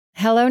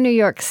Hello, New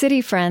York City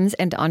friends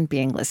and On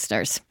Being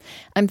listeners.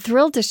 I'm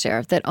thrilled to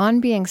share that On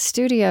Being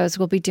Studios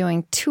will be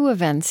doing 2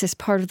 events as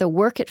part of the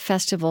Work It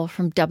Festival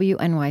from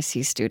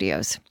WNYC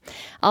Studios.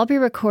 I'll be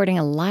recording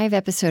a live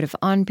episode of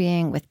On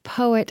Being with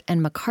poet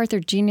and MacArthur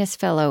Genius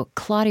Fellow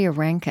Claudia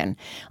Rankine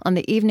on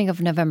the evening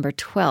of November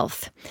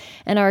 12th.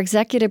 And our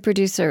executive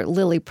producer,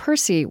 Lily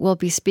Percy, will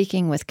be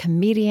speaking with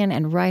comedian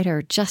and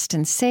writer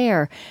Justin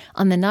Sayre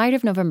on the night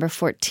of November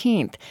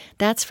 14th.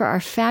 That's for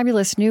our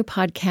fabulous new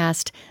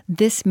podcast,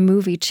 This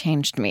Movie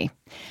Changed Me.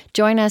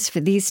 Join us for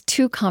these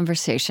 2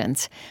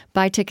 conversations.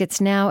 Buy tickets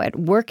now at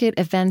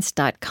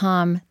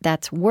workitevents.com.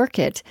 That's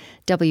workit,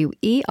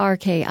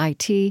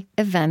 WERKIT,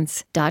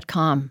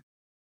 events.com.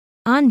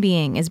 On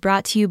Being is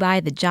brought to you by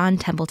the John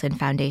Templeton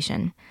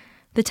Foundation.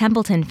 The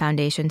Templeton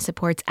Foundation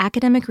supports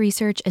academic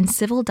research and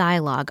civil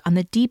dialogue on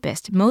the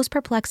deepest, most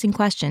perplexing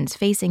questions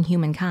facing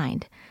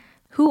humankind.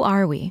 Who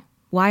are we?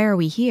 Why are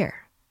we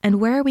here?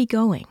 And where are we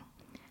going?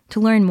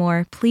 To learn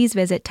more, please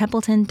visit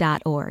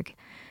templeton.org.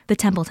 The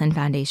Templeton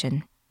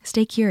Foundation.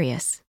 Stay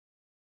curious.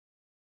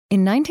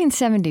 In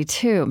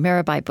 1972,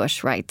 Mirabai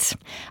Bush writes,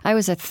 I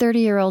was a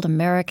 30-year-old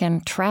American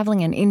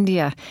traveling in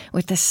India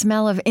with the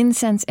smell of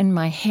incense in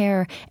my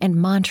hair and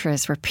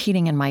mantras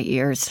repeating in my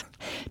ears.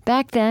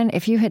 Back then,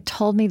 if you had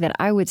told me that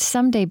I would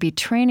someday be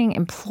training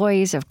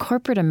employees of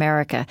corporate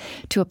America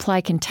to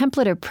apply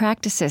contemplative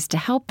practices to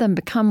help them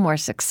become more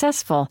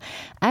successful,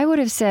 I would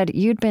have said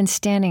you'd been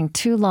standing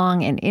too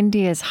long in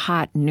India's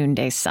hot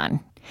noonday sun.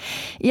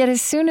 Yet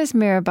as soon as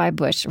Mirabai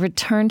Bush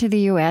returned to the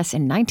U.S.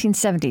 in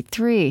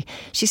 1973,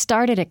 she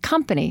started a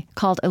company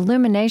called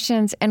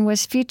Illuminations and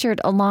was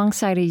featured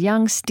alongside a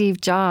young Steve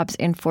Jobs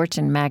in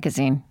Fortune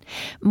magazine.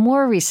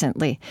 More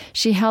recently,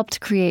 she helped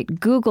create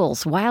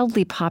Google's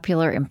wildly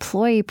popular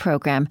employee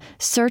program,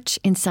 Search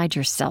Inside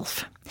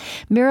Yourself.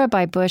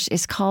 Mirabai Bush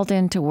is called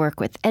in to work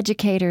with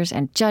educators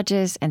and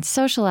judges and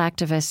social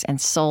activists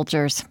and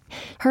soldiers.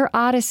 Her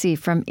odyssey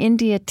from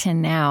India to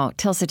now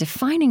tells a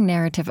defining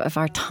narrative of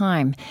our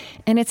time,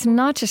 and it's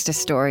not just a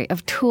story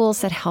of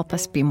tools that help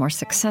us be more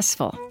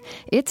successful.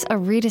 It's a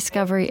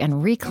rediscovery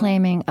and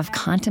reclaiming of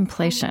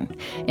contemplation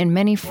in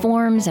many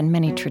forms and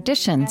many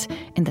traditions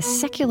in the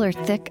secular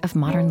thick of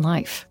modern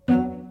life.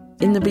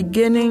 In the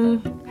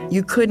beginning,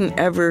 you couldn't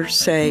ever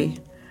say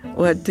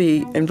what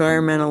the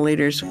environmental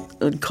leaders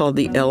would call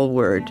the L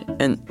word.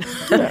 And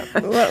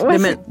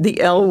the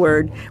L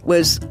word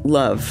was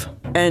love.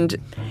 And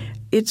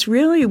it's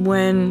really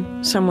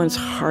when someone's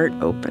heart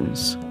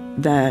opens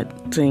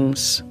that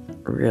things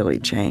really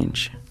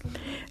change.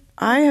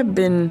 I have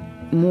been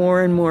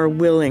more and more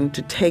willing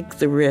to take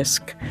the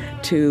risk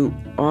to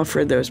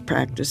offer those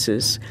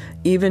practices,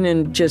 even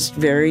in just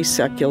very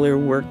secular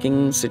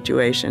working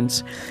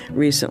situations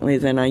recently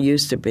than I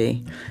used to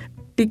be,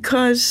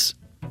 because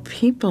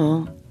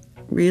people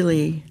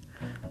really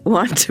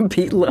want to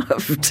be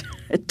loved,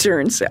 it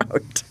turns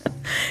out.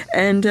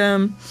 And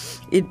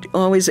it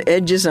always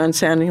edges on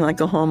sounding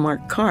like a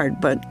Hallmark card,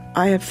 but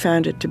I have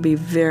found it to be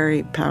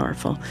very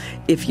powerful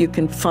if you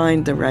can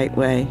find the right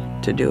way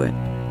to do it.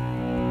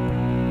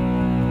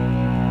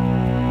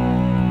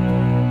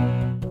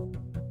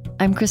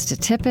 I'm Krista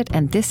Tippett,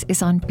 and this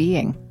is On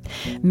Being.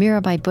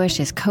 Mirabai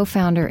Bush is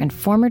co-founder and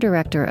former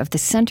director of the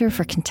Center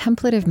for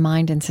Contemplative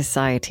Mind and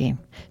Society.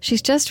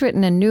 She's just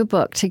written a new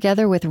book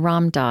together with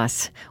Ram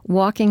Dass,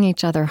 Walking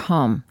Each Other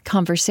Home,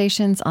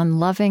 Conversations on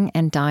Loving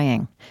and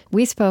Dying.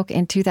 We spoke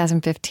in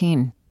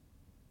 2015.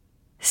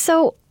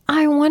 So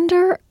I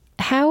wonder,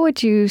 how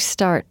would you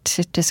start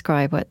to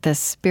describe what the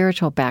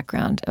spiritual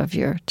background of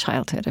your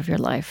childhood, of your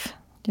life,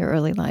 your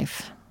early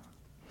life?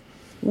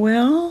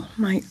 Well,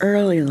 my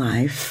early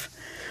life,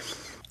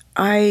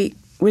 I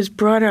was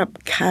brought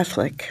up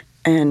Catholic,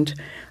 and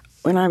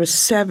when I was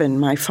 7,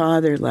 my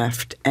father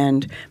left,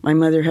 and my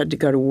mother had to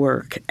go to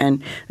work.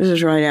 And this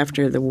was right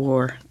after the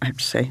war, I have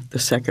to say, the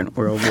Second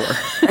World War.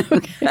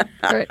 Okay.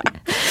 Right.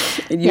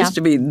 It used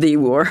to be the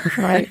war.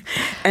 Right.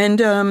 And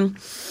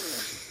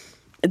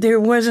there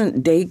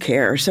wasn't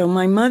daycare, so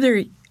my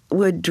mother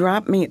would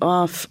drop me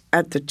off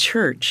at the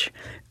church,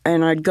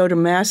 and I'd go to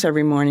Mass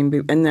every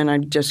morning, and then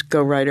I'd just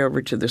go right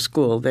over to the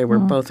school. They were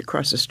both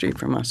across the street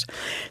from us.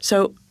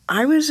 So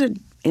I was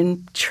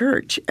in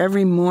church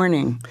every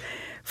morning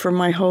for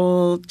my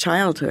whole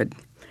childhood.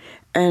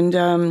 And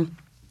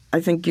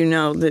I think you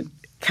know that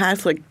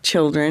Catholic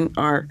children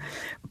are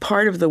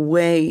part of the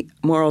way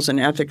morals and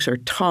ethics are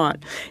taught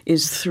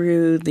is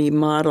through the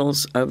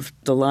models of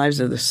the lives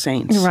of the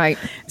saints. Right.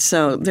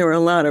 So there were a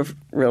lot of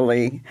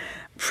really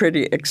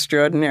pretty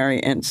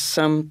extraordinary and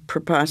some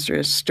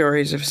preposterous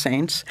stories of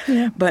saints.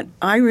 Yeah. But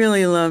I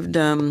really loved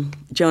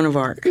Joan of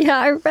Arc. Yeah,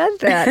 I read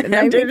that. And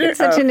I think it's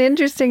such an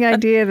interesting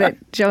idea that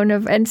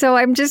and so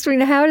I'm just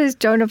wondering, how does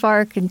Joan of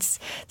Arc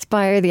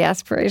inspire the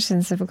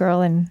aspirations of a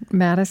girl in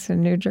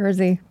Madison, New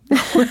Jersey?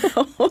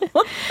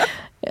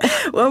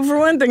 Well, for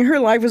one thing,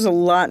 her life was a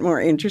lot more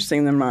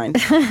interesting than mine.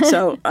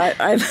 So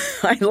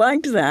I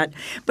liked that.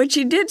 But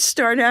she did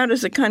start out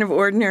as a kind of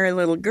ordinary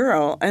little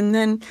girl. And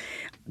then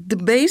the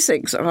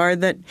basics are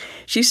that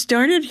she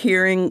started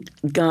hearing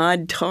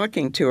God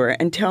talking to her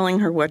and telling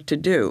her what to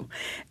do.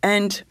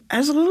 And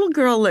as a little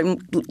girl,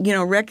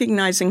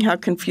 recognizing how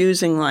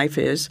confusing life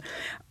is,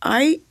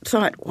 I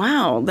thought,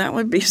 wow, that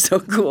would be so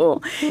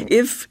cool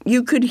if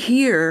you could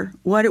hear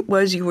what it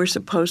was you were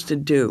supposed to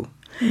do.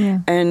 Yeah.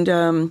 And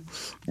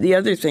the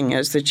other thing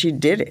is that she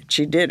did it.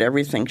 She did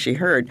everything she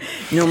heard,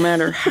 no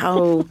matter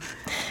how,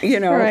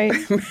 right.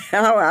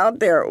 how out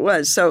there it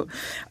was. So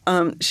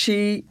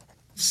she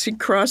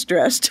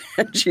cross-dressed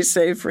and she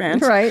saved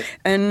France. Right.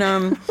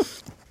 And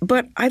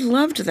but I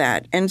loved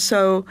that. And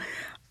so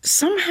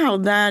somehow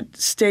that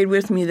stayed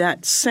with me,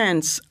 that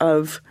sense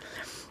of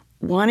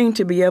wanting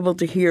to be able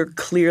to hear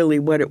clearly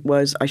what it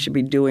was I should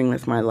be doing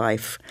with my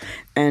life.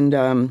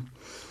 And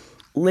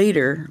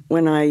later,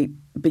 when I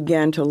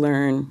began to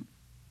learn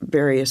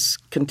various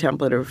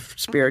contemplative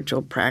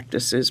spiritual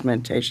practices,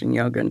 meditation,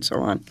 yoga, and so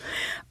on,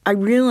 I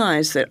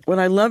realized that what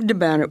I loved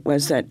about it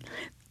was that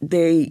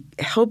they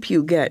help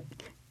you get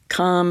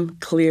calm,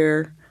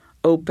 clear,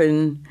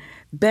 open,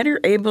 better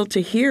able to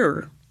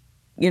hear.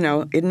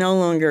 It no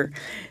longer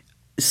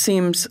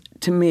seems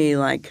to me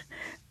like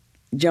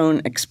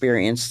Joan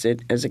experienced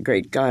it as a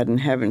great God in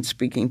heaven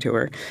speaking to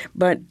her.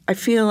 But I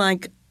feel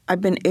like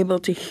I've been able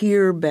to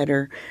hear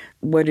better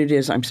what it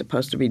is I'm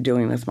supposed to be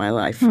doing with my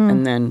life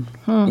and then,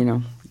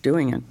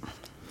 doing it.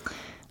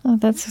 Oh,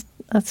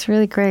 that's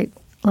really great.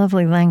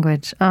 Lovely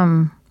language.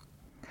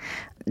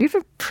 You have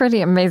a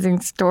pretty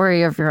amazing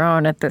story of your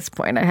own at this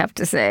point, I have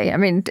to say. I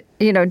mean,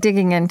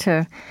 digging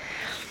into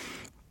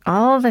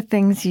all the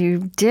things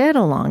you did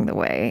along the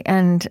way.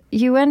 And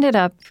you ended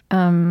up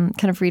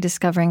kind of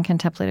rediscovering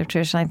contemplative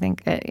tradition, I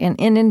think, in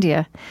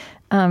India.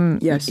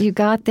 Yes. You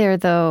got there,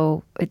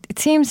 though, it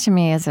seems to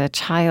me, as a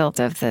child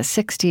of the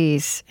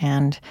 60s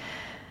and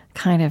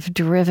kind of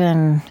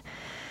driven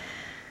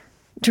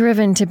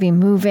to be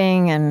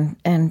moving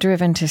and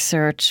driven to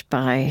search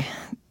by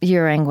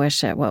your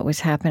anguish at what was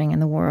happening in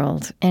the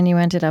world. And you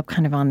ended up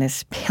kind of on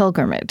this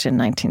pilgrimage in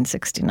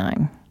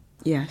 1969.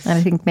 Yes. And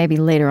I think maybe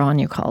later on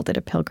you called it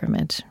a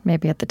pilgrimage.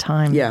 Maybe at the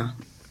time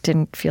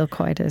didn't feel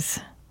quite as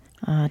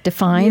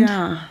defined.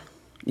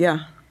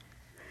 Yeah.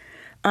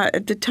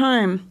 At the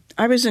time,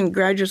 I was in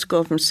graduate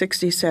school from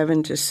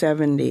 67 to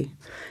 70.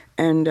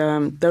 And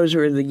those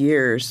were the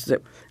years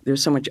that there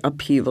was so much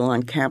upheaval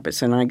on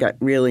campus. And I got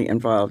really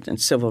involved in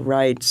civil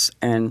rights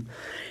and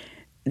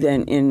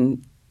then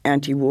in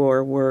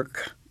anti-war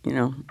work.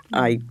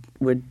 I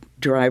would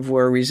drive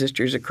war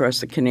resistors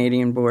across the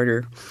Canadian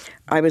border.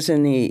 I was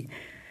in the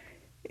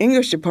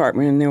English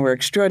department, and there were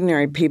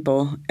extraordinary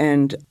people.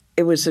 And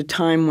it was a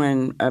time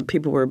when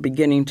people were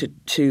beginning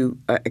to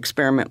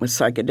experiment with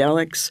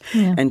psychedelics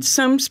and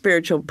some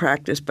spiritual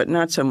practice, but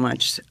not so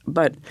much.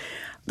 But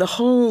the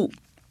whole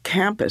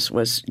campus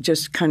was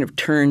just kind of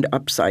turned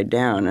upside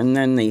down. And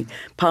then the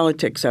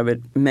politics of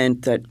it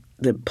meant that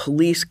the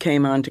police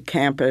came onto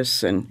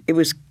campus, and it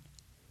was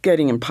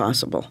getting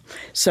impossible.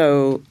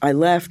 So I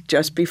left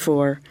just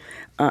before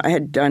I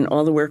had done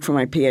all the work for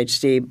my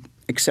PhD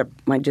except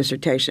my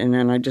dissertation,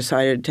 and I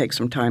decided to take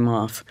some time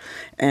off.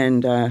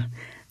 And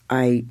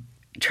I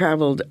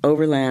traveled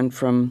overland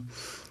from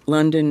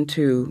London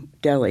to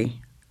Delhi.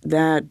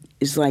 That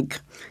is like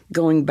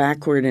going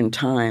backward in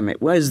time.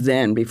 It was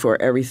then, before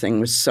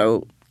everything was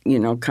so,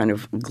 kind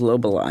of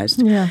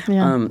globalized. Yeah.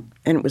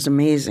 And it was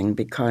amazing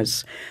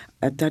because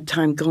at that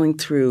time going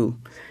through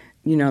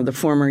the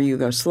former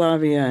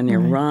Yugoslavia and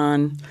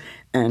Iran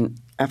and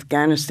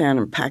Afghanistan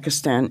and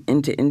Pakistan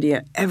into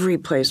India, every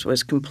place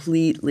was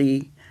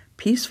completely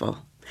peaceful.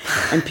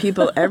 And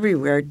people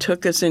everywhere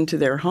took us into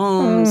their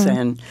homes,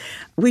 and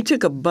we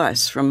took a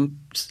bus from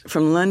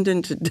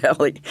London to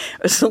Delhi.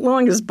 It was the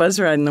longest bus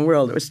ride in the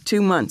world. It was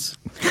 2 months.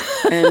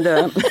 And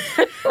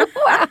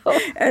wow.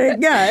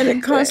 And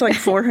it cost like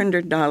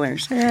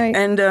 $400. Right.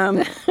 And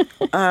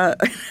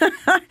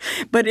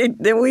but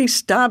then we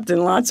stopped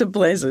in lots of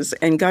places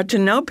and got to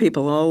know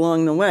people all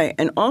along the way,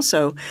 and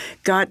also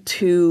got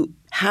to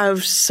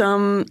have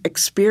some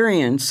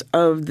experience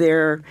of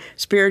their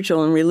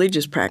spiritual and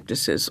religious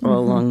practices all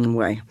along the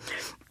way.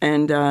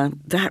 And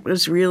that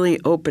was really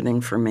opening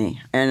for me.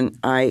 And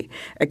I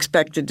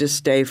expected to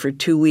stay for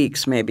 2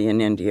 weeks maybe in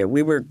India.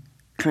 We were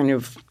kind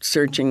of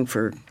searching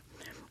for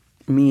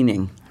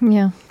meaning.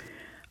 Yeah.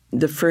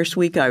 The first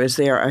week I was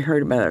there, I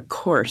heard about a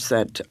course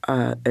that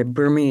a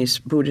Burmese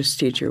Buddhist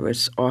teacher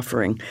was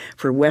offering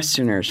for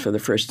Westerners for the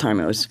first time.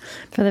 It was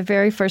for the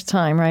very first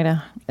time, right?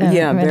 A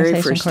very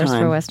meditation first course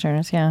time for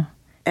Westerners. Yeah.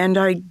 And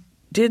I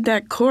did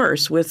that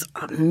course with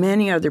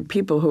many other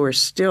people who are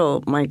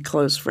still my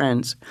close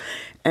friends.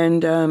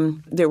 And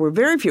there were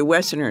very few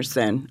Westerners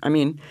then. I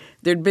mean,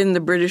 there'd been the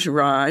British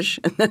Raj,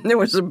 and then there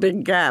was a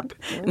big gap,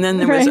 and then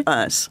there was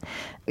us.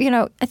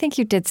 I think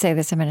you did say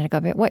this a minute ago,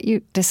 but what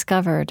you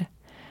discovered.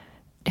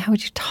 How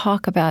would you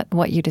talk about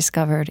what you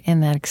discovered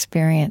in that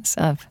experience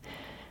of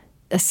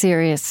a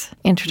serious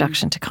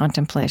introduction to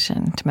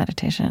contemplation, to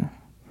meditation?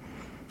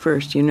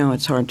 First,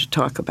 it's hard to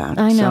talk about.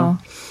 I know,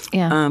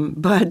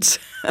 But,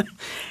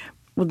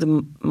 well,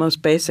 the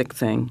most basic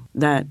thing,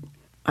 that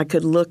I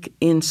could look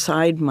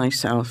inside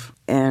myself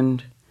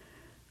and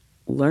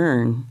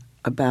learn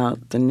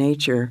about the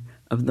nature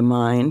of the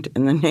mind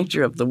and the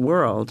nature of the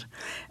world.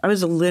 I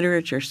was a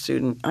literature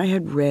student. I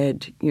had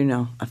read,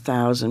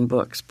 1,000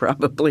 books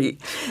probably,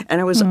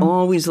 and I was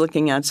always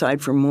looking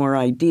outside for more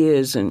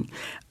ideas and,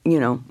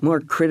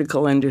 more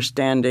critical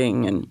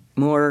understanding and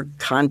more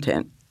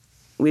content.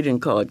 We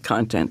didn't call it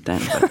content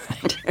then,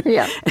 but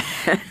yeah,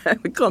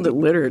 we called it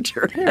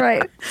literature.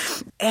 Right.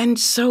 And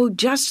so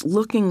just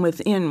looking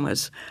within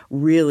was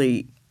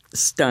really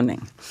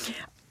stunning.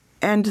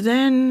 And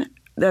then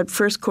that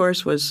first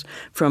course was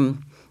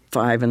from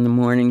 5 in the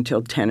morning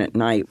till 10 at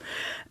night.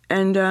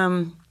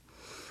 And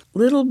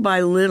little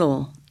by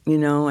little,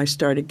 I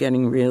started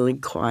getting really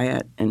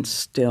quiet and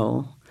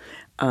still.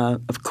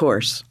 Of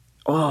course,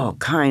 all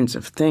kinds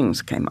of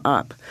things came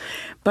up.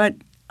 But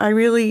I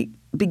really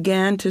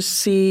began to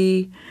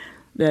see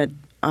that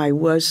I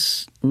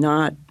was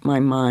not my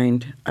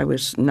mind. I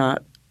was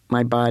not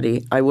my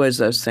body. I was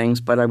those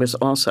things, but I was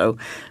also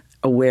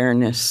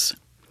awareness.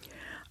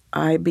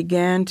 I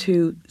began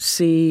to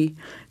see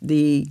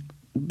the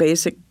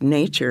basic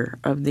nature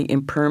of the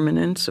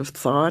impermanence of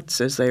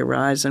thoughts as they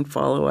arise and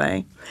fall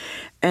away.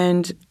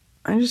 And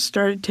I just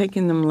started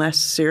taking them less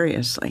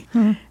seriously.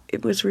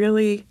 It was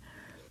really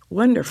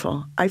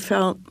wonderful. I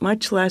felt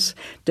much less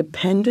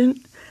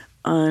dependent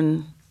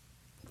on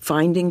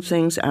finding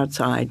things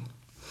outside.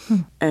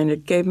 And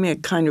it gave me a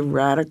kind of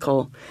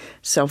radical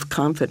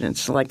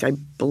self-confidence, like I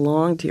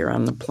belonged here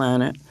on the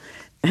planet.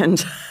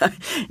 And,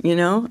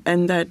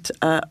 and that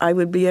I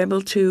would be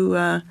able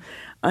to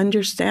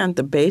understand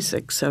the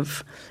basics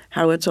of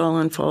how it's all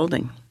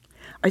unfolding.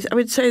 I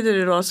would say that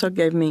it also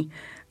gave me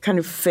kind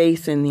of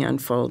faith in the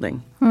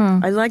unfolding.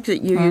 I like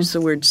that you use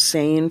the word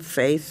sane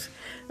faith.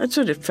 That's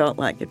what it felt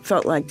like. It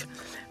felt like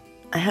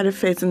I had a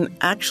faith in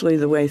actually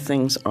the way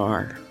things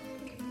are,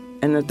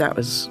 and that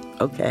was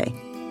okay.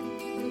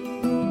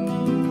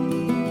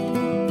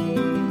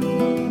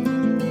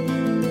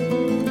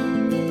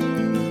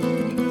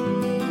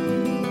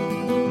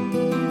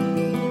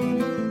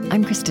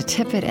 I'm Krista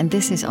Tippett, and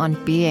this is On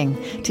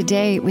Being,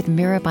 today with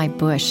Mirabai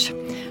Bush.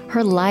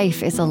 Her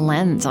life is a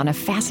lens on a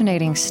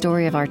fascinating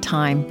story of our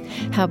time,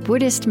 how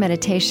Buddhist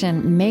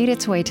meditation made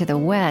its way to the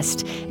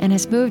West and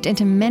has moved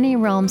into many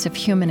realms of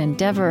human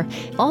endeavor,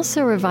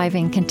 also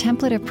reviving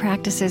contemplative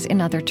practices in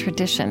other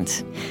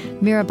traditions.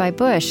 Mirabai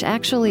Bush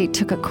actually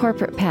took a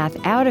corporate path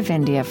out of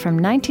India from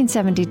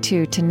 1972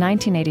 to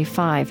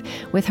 1985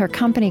 with her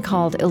company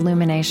called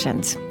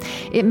Illuminations.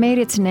 It made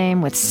its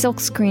name with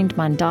silk-screened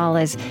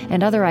mandalas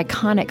and other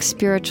iconic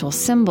spiritual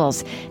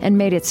symbols and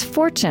made its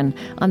fortune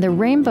on the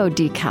rainbow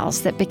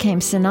decals that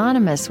became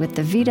synonymous with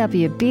the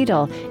VW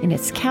Beetle in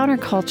its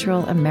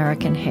countercultural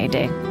American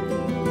heyday.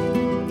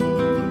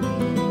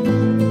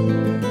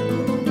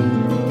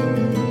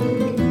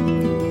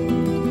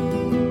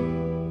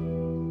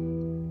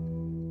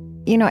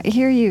 I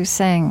hear you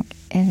saying,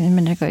 a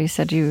minute ago you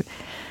said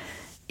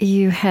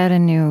you had a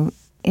new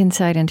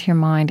insight into your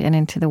mind and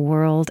into the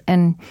world.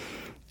 And,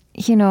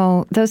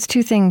 those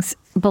two things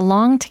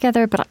belong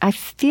together, but I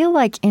feel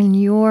like in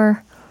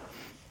your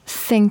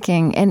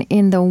thinking and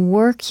in the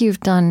work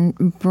you've done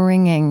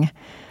bringing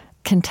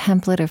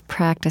contemplative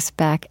practice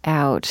back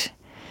out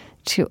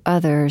to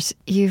others,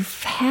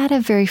 you've had a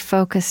very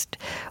focused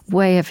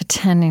way of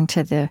attending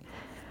to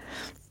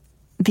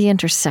the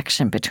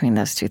intersection between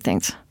those two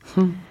things.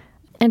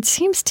 It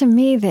seems to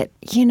me that,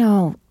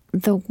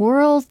 the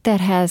world that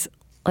has,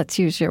 let's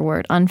use your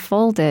word,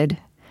 unfolded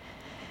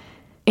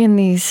in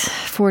these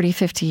 40,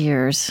 50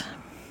 years,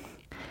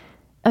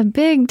 a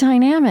big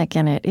dynamic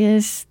in it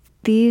is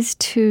these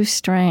two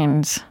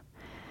strains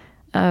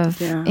of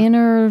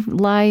inner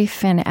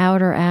life and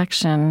outer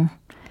action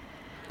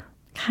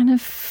kind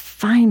of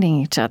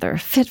finding each other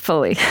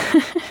fitfully.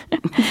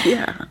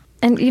 Yeah.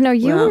 And,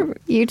 you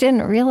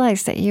didn't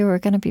realize that you were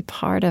going to be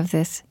part of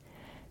this.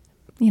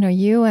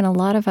 You and a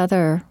lot of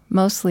other,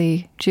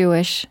 mostly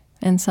Jewish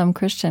and some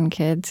Christian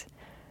kids,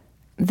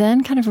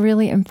 then kind of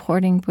really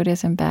importing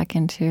Buddhism back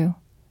into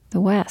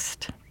the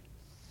West.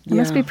 It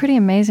must be pretty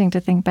amazing to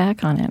think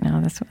back on it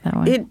now that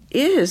way. It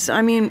is.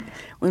 When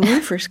we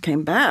first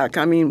came back,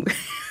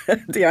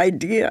 the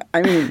idea,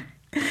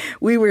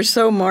 we were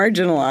so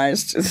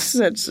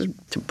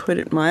marginalized, to put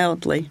it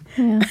mildly.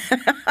 Yeah.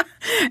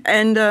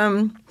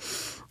 And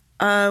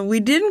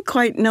we didn't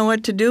quite know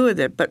what to do with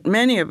it, but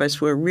many of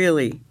us were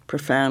really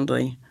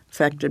profoundly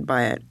affected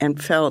by it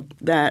and felt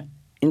that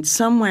in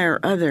some way or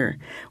other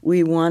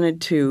we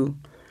wanted to,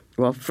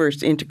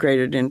 first integrate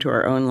it into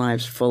our own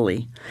lives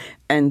fully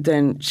and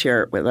then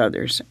share it with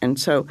others. And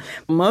so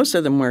most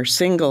of them were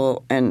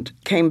single and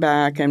came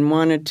back and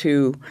wanted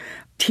to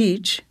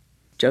teach.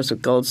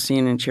 Joseph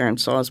Goldstein and Sharon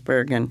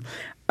Salzberg and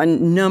a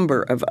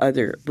number of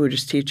other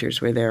Buddhist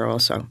teachers were there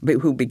also,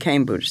 who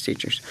became Buddhist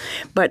teachers.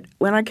 But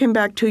when I came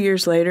back 2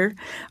 years later,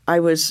 I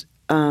was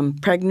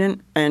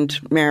pregnant and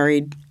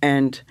married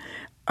and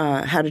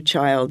had a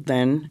child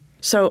then.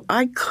 So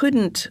I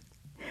couldn't,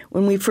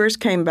 when we first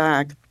came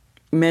back,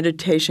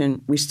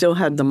 meditation, we still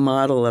had the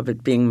model of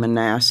it being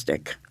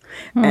monastic.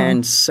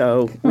 And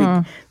so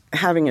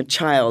having a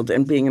child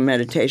and being a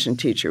meditation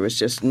teacher was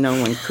just, no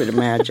one could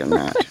imagine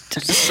that.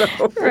 So,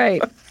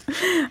 Right.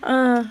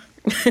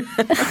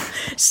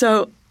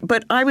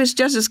 But I was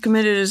just as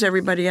committed as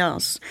everybody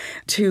else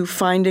to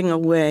finding a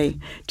way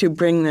to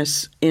bring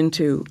this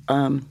into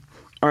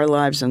our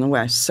lives in the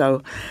West.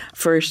 So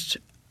first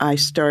I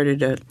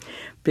started a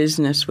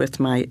business with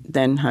my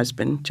then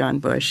husband, John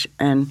Bush.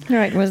 And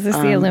Right. Was this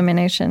the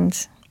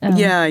Illuminations?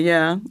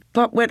 Yeah.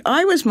 But what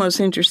I was most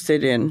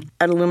interested in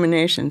at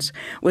Illuminations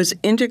was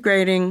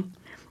integrating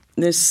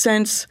this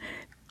sense,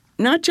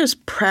 not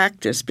just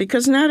practice,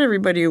 because not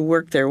everybody who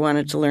worked there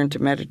wanted to learn to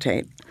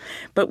meditate,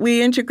 but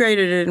we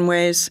integrated it in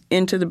ways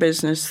into the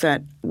business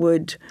that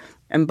would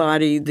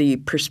embody the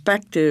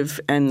perspective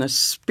and the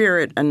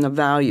spirit and the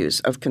values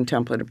of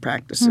contemplative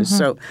practices.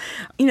 So,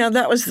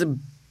 that was the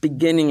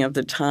beginning of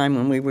the time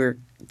when we were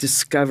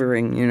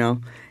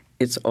discovering,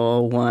 it's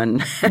all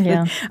one.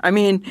 Yeah. I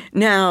mean,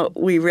 now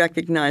we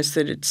recognize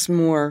that it's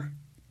more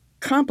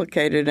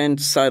complicated and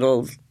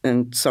subtle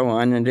and so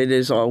on, and it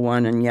is all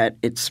one, and yet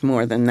it's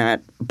more than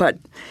that. But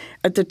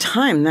at the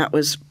time, that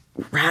was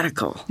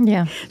radical.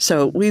 Yeah.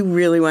 So we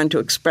really wanted to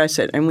express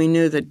it, and we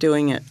knew that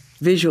doing it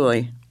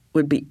visually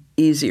would be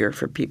easier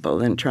for people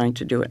than trying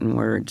to do it in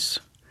words,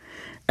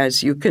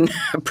 as you can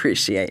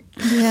appreciate.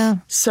 Yeah.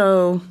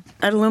 So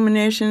at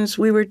Illuminations,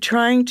 we were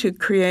trying to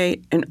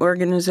create an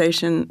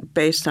organization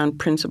based on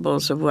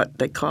principles of what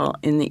they call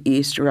in the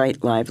East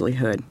right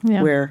livelihood,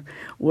 where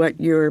what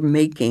you're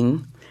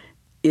making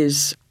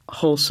is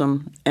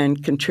wholesome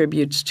and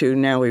contributes to,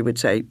 now we would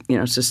say,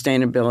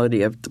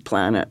 sustainability of the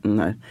planet and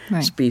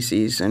the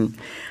species. And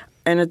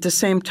at the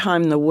same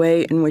time, the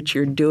way in which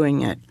you're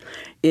doing it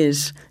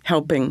is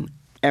helping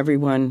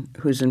everyone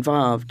who's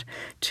involved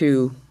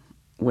to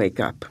wake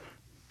up.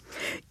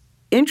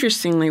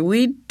 Interestingly,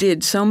 we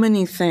did so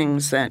many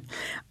things that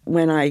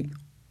when I,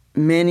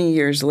 many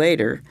years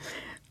later,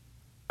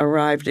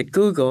 arrived at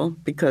Google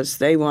because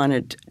they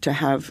wanted to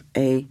have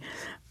a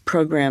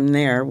program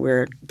there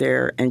where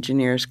their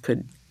engineers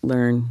could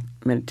learn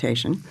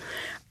meditation.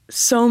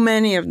 So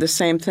many of the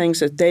same things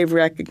that they've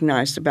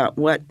recognized about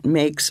what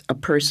makes a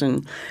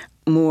person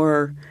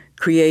more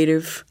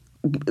creative,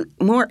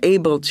 more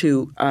able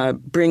to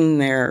bring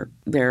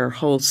their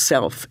whole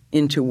self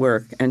into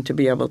work and to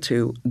be able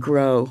to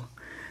grow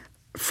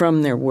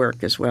from their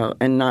work as well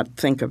and not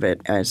think of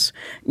it as,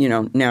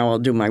 now I'll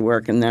do my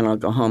work and then I'll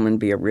go home and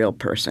be a real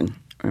person.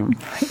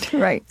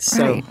 Right.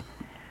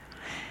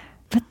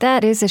 But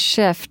that is a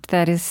shift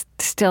that is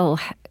still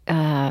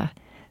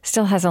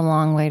has a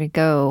long way to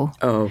go.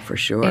 Oh, for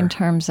sure. In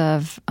terms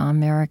of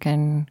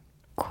American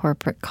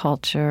corporate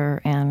culture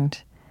and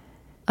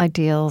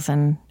ideals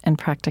and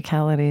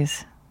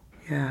practicalities.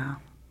 Yeah.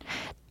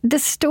 The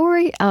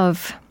story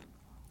of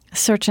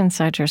Search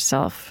Inside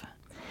Yourself.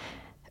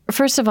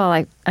 First of all,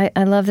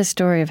 I love the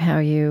story of how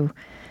you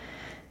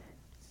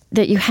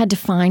had to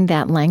find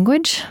that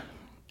language.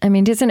 I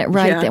mean, isn't it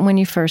right that when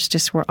you first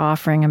just were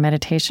offering a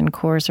meditation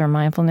course or a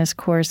mindfulness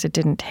course, it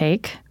didn't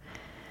take?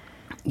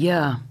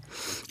 Yeah.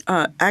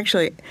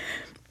 Actually,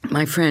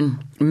 my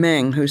friend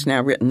Meng, who's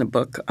now written the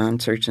book on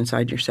Search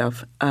Inside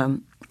Yourself,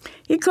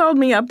 he called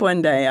me up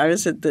one day. I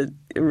was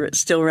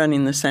still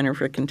running the Center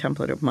for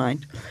Contemplative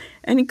Mind.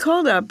 And he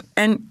called up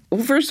and,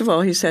 well, first of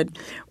all, he said,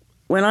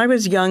 when I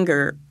was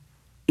younger,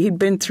 he'd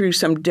been through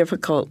some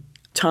difficult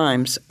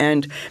times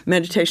and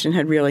meditation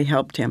had really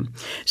helped him.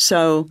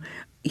 So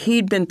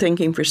he'd been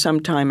thinking for some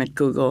time at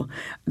Google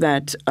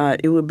that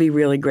it would be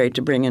really great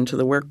to bring into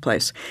the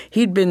workplace.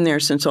 He'd been there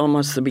since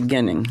almost the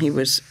beginning. He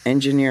was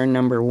engineer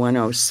number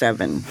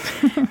 107.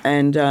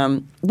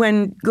 And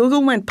when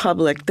Google went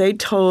public, they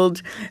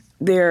told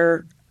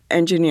their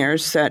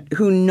engineers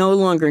who no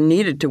longer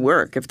needed to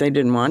work if they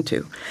didn't want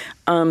to,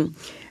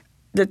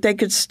 that they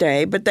could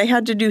stay, but they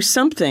had to do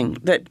something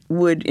that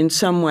would in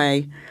some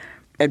way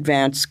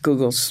advance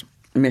Google's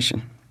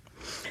mission.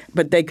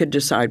 But they could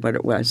decide what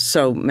it was.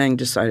 So Meng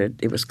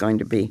decided it was going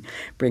to be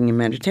bringing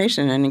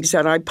meditation. And he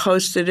said, I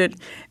posted it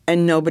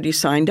and nobody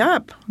signed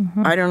up.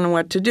 Mm-hmm. I don't know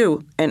what to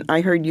do. And I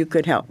heard you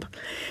could help.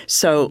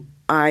 So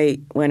I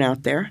went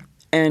out there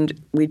and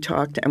we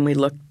talked and we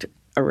looked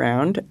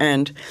around.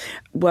 And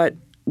what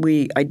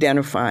we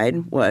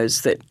identified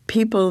was that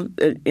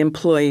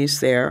employees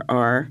there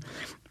are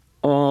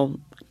all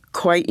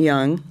quite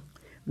young,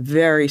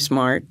 very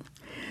smart,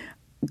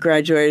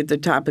 graduated at the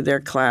top of their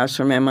class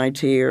from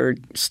MIT or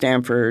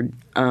Stanford,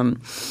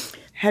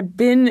 had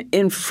been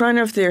in front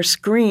of their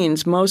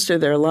screens most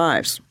of their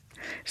lives.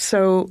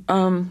 So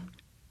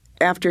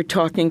after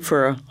talking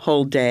for a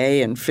whole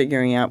day and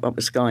figuring out what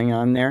was going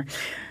on there,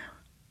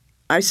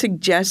 I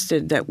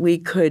suggested that we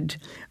could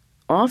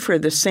offer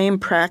the same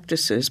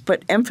practices,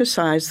 but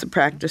emphasize the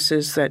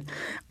practices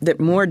that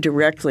more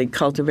directly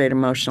cultivate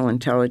emotional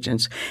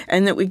intelligence,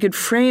 and that we could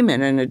frame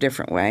it in a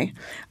different way.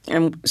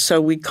 And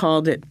so we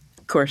called it,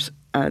 of course,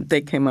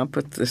 they came up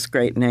with this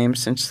great name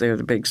since they're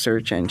the big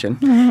search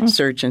engine,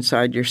 Search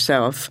Inside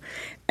Yourself.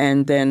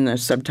 And then the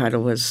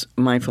subtitle was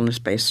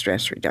Mindfulness-Based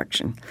Stress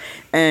Reduction.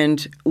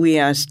 And we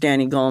asked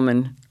Danny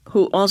Goleman,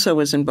 who also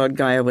was in Bodh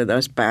Gaya with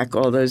us back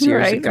all those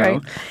years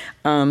ago,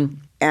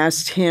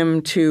 asked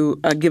him to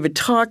give a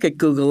talk at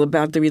Google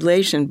about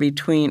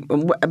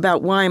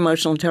about why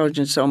emotional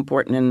intelligence is so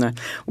important in the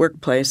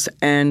workplace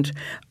and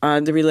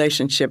the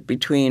relationship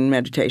between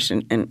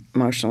meditation and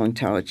emotional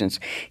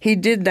intelligence. He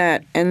did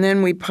that, and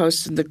then we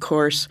posted the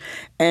course,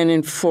 and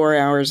in 4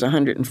 hours,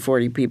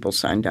 140 people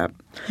signed up.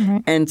 Mm-hmm.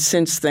 And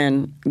since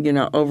then,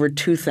 over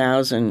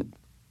 2,000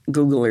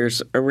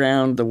 Googlers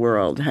around the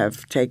world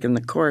have taken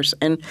the course.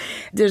 And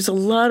there's a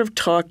lot of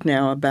talk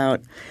now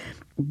about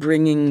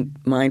bringing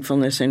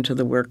mindfulness into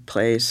the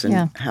workplace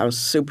and how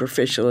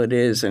superficial it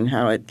is and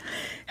how it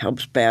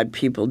helps bad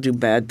people do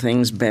bad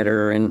things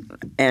better and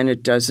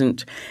it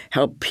doesn't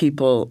help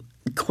people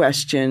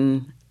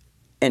question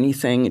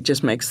anything. It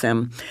just makes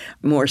them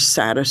more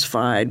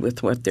satisfied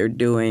with what they're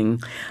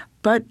doing.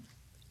 But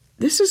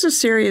this is a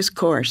serious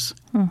course.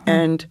 Mm-hmm.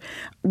 And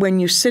when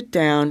you sit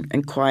down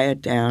and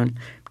quiet down,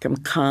 become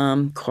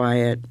calm,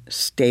 quiet,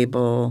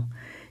 stable,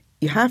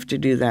 you have to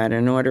do that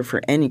in order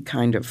for any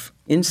kind of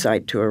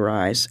insight to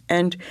arise.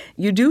 And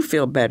you do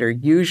feel better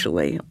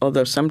usually,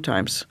 although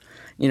sometimes,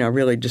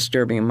 really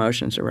disturbing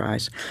emotions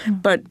arise. Mm-hmm.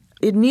 But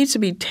it needs to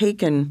be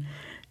taken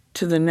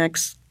to the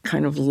next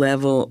kind of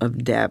level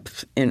of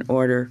depth in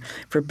order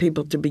for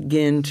people to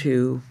begin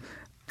to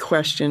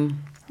question,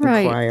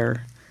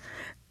 inquire.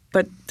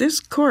 But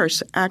this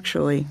course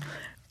actually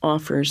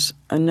offers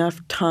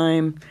enough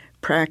time,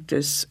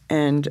 practice,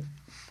 and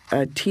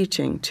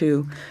teaching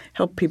to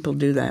help people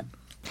do that.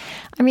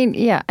 I mean,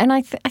 yeah, and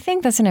I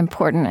think that's an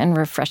important and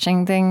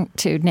refreshing thing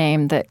to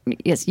name, that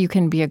yes, you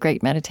can be a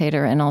great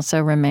meditator and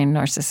also remain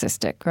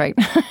narcissistic, right?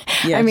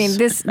 Yes. I mean,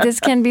 this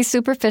can be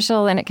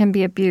superficial and it can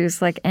be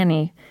abused like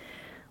any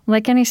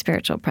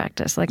spiritual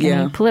practice, like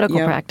any political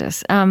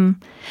practice.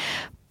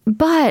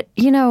 But,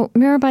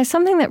 Mirabai,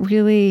 something that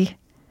really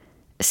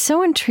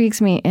so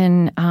intrigues me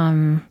in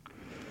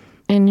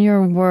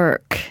your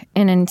work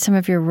and in some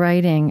of your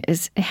writing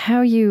is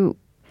how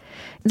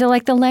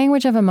the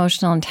language of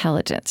emotional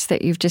intelligence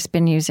that you've just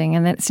been using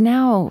and that's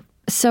now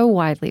so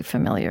widely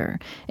familiar,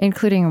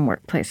 including in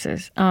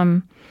workplaces,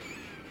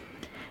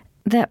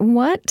 that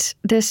what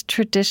this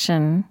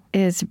tradition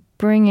is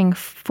bringing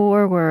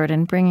forward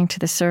and bringing to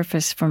the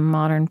surface for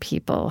modern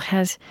people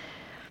has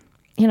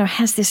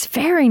this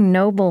very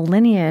noble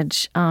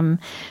lineage.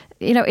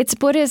 It's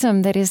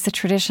Buddhism that is the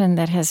tradition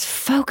that has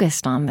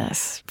focused on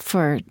this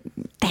for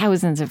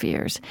thousands of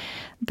years.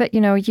 But,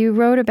 you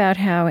wrote about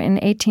how in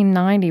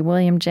 1890,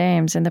 William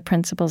James in the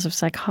Principles of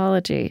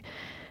Psychology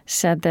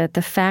said that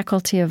the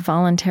faculty of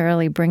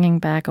voluntarily bringing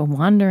back a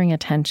wandering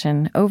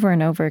attention over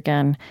and over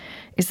again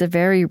is the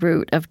very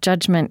root of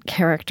judgment,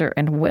 character,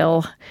 and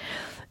will.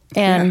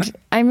 And,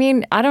 I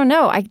mean, I don't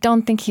know. I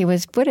don't think he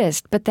was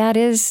Buddhist, but that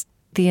is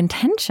the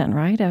intention,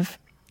 right, of...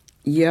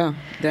 Yeah,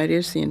 that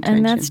is the intention.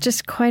 And that's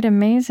just quite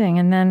amazing.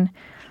 And then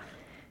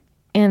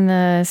in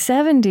the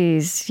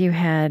 70s, you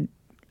had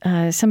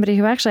somebody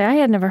who actually I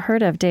had never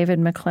heard of, David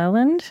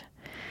McClelland,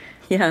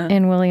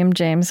 in William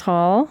James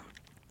Hall,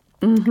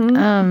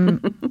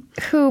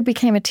 who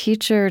became a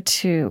teacher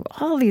to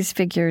all these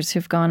figures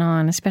who've gone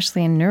on,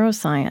 especially in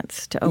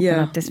neuroscience, to open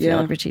up this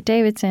field. Richie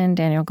Davidson,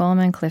 Daniel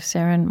Goleman, Cliff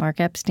Saron,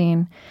 Mark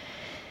Epstein.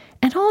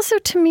 And also,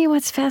 to me,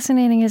 what's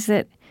fascinating is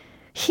that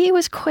he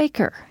was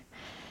Quaker.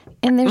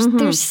 And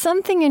there's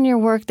something in your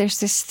work, there's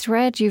this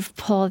thread you've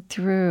pulled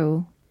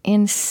through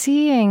in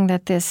seeing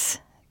that this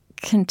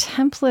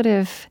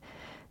contemplative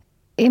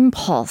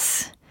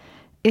impulse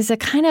is a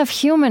kind of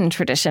human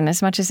tradition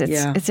as much as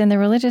it's in the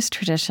religious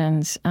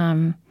traditions.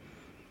 In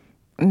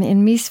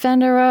Mies van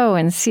der Rohe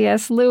and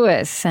C.S.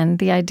 Lewis and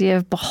the idea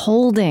of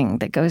beholding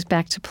that goes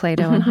back to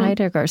Plato and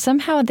Heidegger.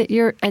 Somehow that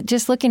you're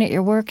just looking at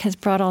your work has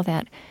brought all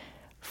that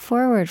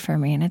forward for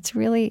me, and it's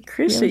really,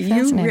 Chrissy, really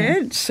fascinating. You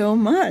read so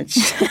much.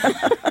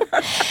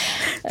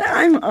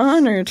 I'm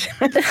honored.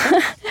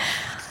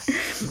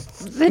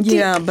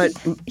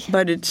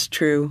 But it's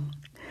true.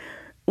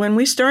 When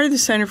we started the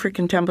Center for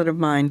Contemplative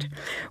Mind,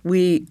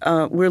 we're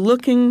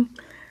looking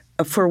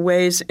for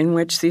ways in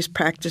which these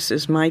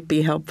practices might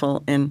be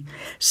helpful in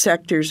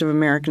sectors of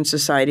American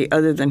society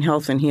other than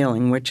health and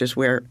healing, which is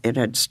where it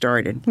had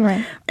started.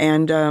 Right.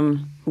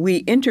 And we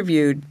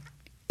interviewed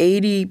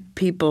 80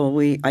 people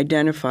we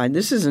identified.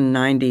 This is in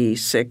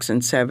 96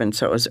 and 7,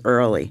 so it was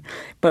early.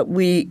 But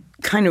we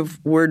kind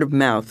of word of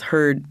mouth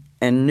heard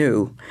and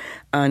knew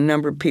a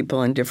number of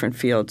people in different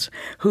fields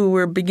who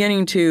were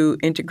beginning to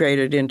integrate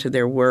it into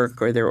their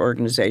work or their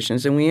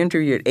organizations. And we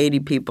interviewed 80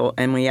 people,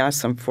 and we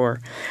asked them for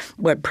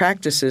what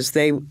practices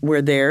they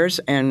were theirs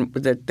and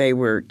that they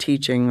were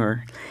teaching.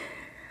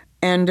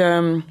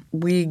 And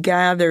we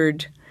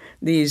gathered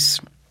these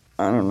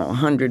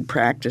 100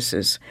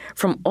 practices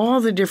from all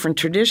the different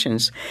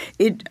traditions.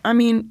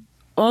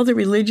 All the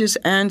religious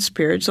and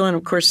spiritual and,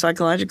 of course,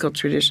 psychological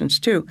traditions,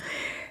 too.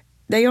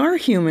 They are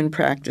human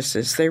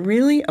practices. They're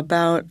really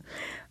about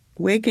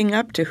waking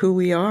up to who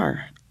we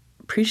are,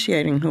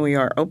 appreciating who we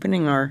are,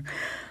 opening our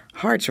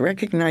hearts,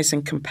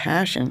 recognizing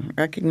compassion,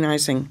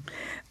 recognizing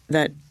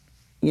that,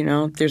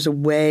 there's a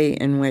way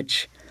in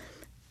which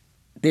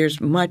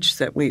there's much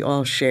that we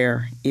all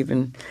share,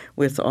 even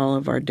with all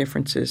of our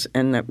differences,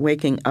 and that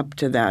waking up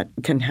to that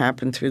can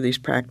happen through these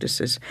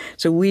practices.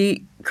 So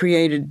we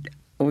created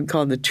what we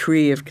call the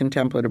tree of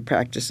contemplative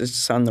practices.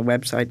 It's on the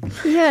website.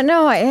 Yeah,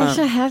 no, I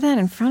actually have that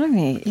in front of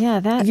me.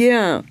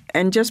 Yeah,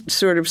 and just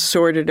sort of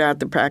sorted out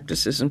the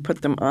practices and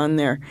put them on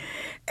there.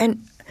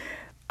 And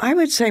I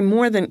would say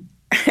more than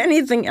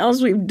anything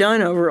else we've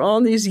done over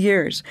all these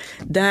years,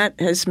 that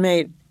has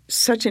made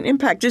such an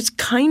impact. It's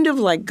kind of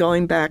like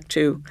going back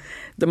to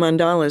the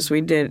mandalas we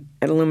did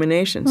at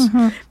Illuminations.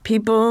 Mm-hmm.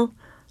 People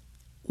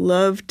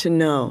love to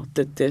know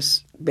that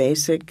this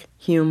basic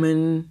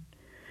human,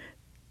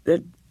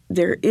 that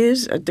there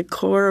is at the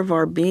core of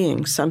our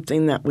being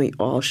something that we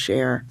all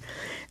share,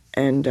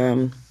 and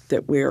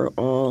that we're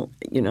all,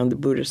 the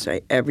Buddha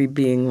say, every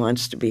being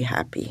wants to be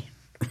happy.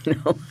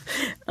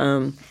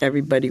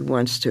 Everybody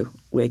wants to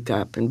wake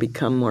up and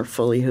become more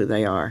fully who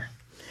they are.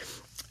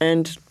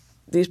 And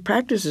these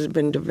practices have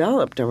been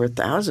developed over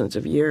thousands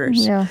of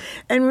years. Yeah.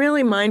 And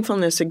really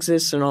mindfulness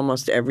exists in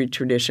almost every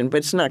tradition, but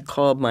it's not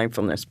called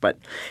mindfulness. But,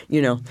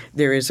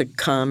 there is a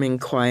calming,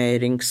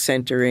 quieting,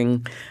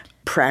 centering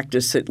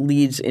practice that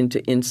leads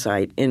into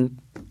insight in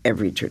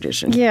every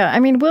tradition. Yeah, I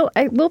mean,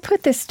 we'll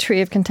put this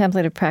tree of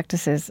contemplative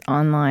practices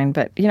online,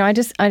 but I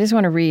just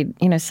want to read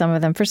some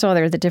of them. First of all,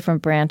 there are the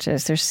different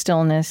branches. There's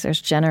stillness,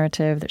 there's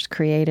generative, there's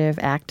creative,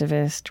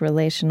 activist,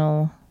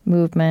 relational,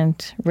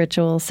 movement,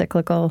 ritual,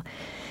 cyclical,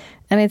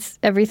 and it's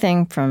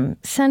everything from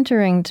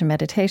centering to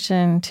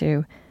meditation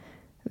to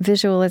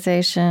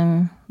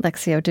visualization,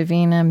 Lectio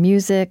Divina,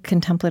 music,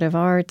 contemplative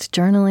arts,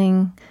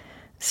 journaling,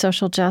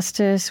 social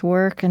justice,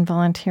 work and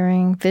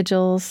volunteering,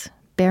 vigils,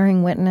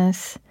 bearing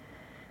witness,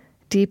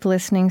 deep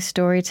listening,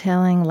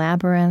 storytelling,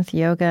 labyrinth,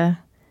 yoga,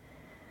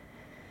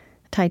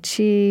 tai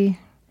chi,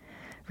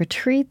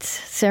 retreats,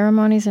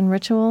 ceremonies and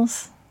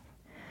rituals.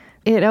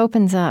 It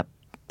opens up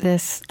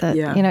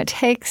it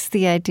takes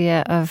the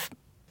idea of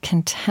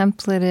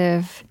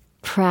contemplative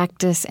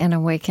practice and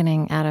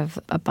awakening out of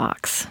a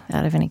box,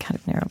 out of any kind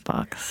of narrow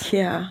box.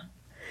 Yeah.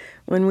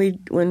 When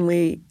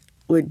we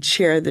would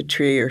share the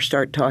tree or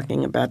start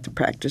talking about the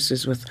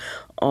practices with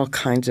all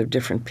kinds of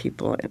different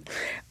people, and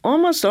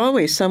almost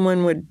always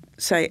someone would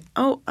say,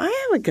 oh, I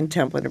have a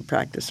contemplative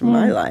practice in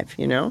my life,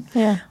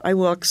 Yeah. I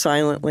walk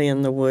silently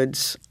in the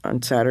woods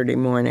on Saturday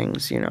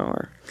mornings,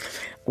 or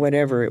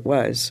whatever it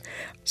was.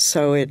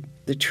 So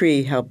the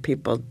tree helped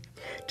people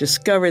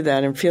discover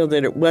that and feel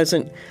that it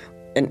wasn't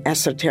an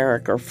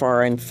esoteric or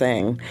foreign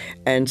thing,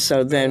 and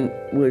so then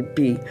would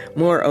be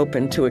more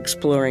open to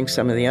exploring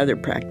some of the other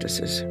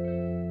practices.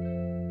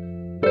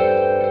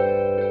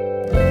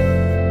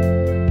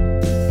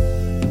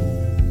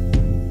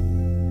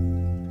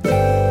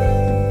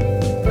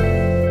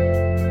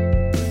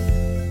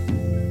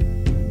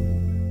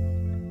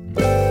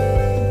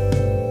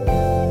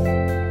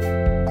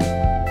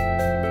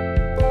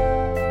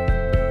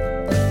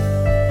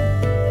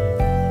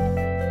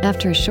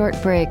 After a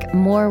short break,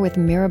 more with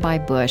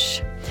Mirabai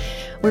Bush.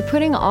 We're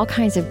putting all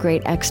kinds of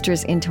great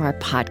extras into our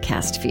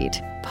podcast feed.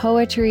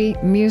 Poetry,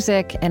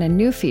 music, and a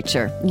new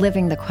feature,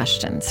 Living the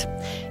Questions.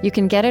 You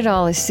can get it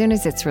all as soon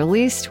as it's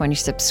released when you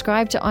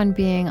subscribe to On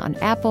Being on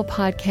Apple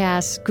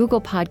Podcasts,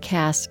 Google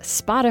Podcasts,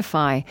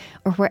 Spotify,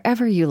 or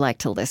wherever you like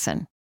to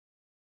listen.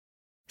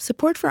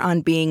 Support for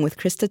On Being with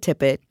Krista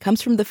Tippett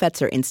comes from the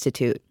Fetzer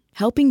Institute,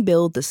 helping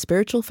build the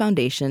spiritual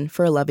foundation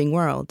for a loving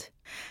world.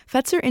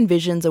 Fetzer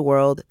envisions a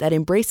world that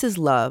embraces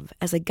love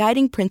as a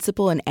guiding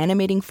principle and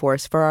animating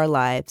force for our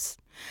lives.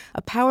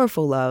 A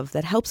powerful love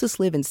that helps us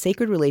live in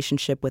sacred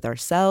relationship with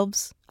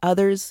ourselves,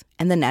 others,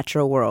 and the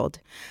natural world.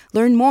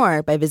 Learn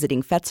more by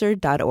visiting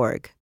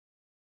Fetzer.org.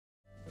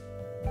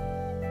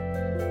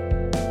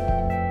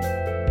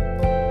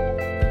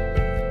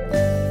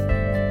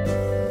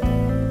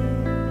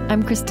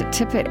 I'm Krista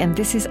Tippett, and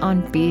this is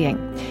On Being.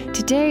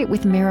 Today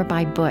with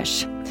Mirabai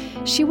Bush.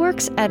 She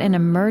works at an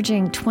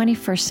emerging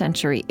 21st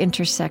century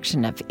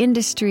intersection of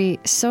industry,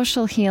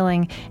 social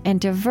healing,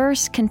 and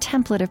diverse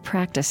contemplative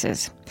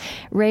practices.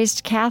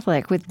 Raised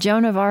Catholic with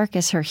Joan of Arc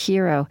as her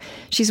hero,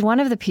 she's one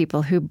of the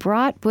people who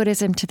brought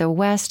Buddhism to the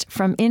West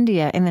from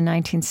India in the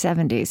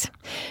 1970s.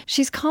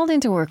 She's called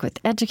in to work with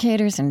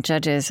educators and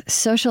judges,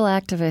 social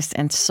activists,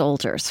 and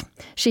soldiers.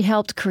 She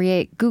helped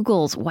create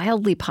Google's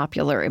wildly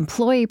popular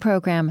employee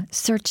program,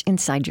 Search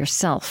Inside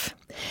Yourself.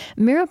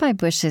 Mirabai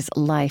Bush's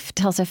life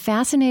tells a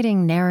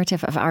fascinating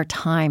narrative of our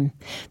time,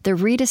 the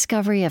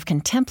rediscovery of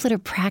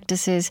contemplative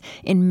practices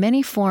in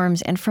many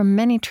forms and from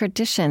many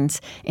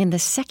traditions in the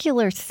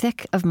secular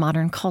thick of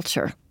modern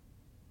culture.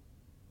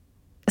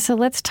 So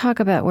let's talk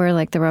about where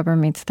the rubber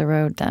meets the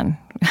road then.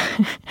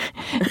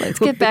 Let's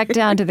get back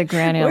down to the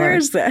granular,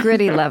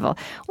 gritty level.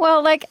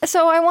 Well,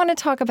 so I want to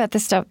talk about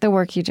the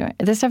work you do,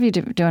 the stuff you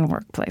do in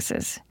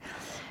workplaces.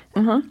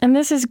 Uh-huh. And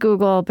this is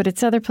Google, but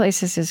it's other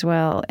places as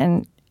well.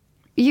 And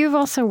you've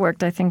also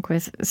worked, I think,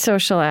 with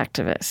social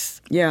activists.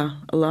 Yeah,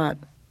 a lot.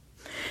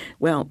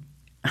 Well,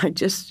 I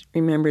just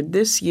remembered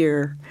this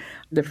year,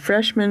 the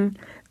freshmen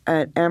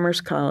at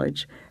Amherst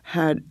College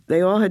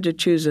they all had to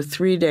choose a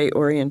 3-day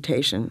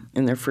orientation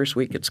in their first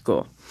week at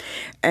school.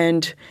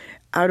 And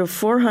out of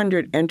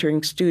 400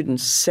 entering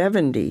students,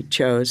 70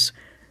 chose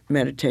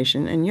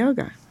meditation and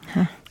yoga.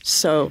 Huh.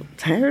 So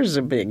there's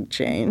a big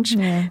change.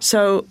 Yeah.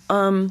 So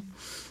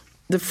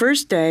the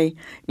first day,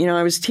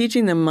 I was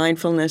teaching them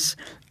mindfulness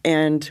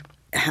and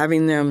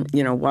having them,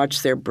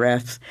 watch their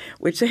breath,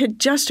 which they had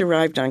just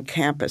arrived on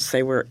campus.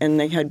 They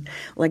had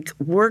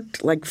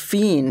worked like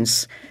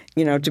fiends,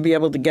 to be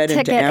able to get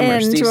into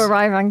Amherst. To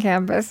arrive on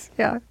campus,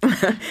 yeah.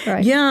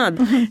 Right.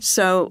 Yeah.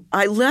 So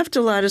I left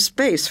a lot of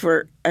space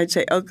for, I'd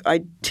say,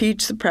 I'd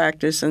teach the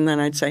practice, and then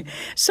I'd say,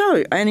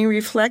 so any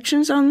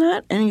reflections on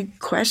that? Any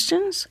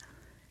questions?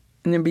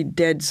 And there'd be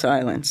dead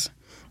silence.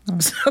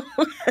 So,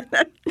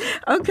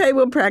 okay,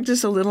 we'll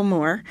practice a little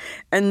more.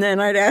 And then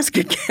I'd ask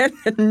again,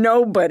 and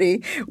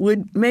nobody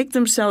would make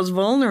themselves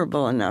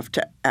vulnerable enough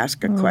to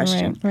ask a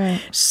question.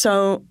 Right.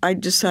 So I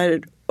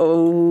decided,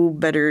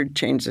 better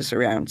change this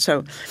around.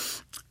 So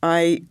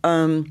I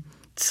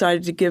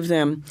decided to give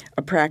them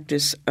a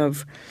practice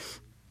of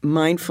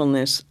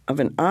mindfulness of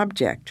an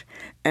object.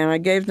 And I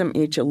gave them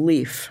each a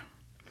leaf.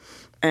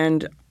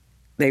 And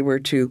they were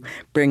to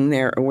bring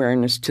their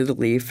awareness to the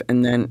leaf,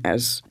 and then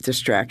as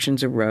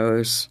distractions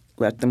arose,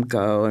 let them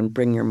go and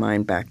bring your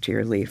mind back to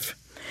your leaf.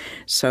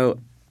 So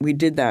we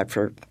did that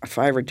for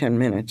 5 or 10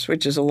 minutes,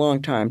 which is a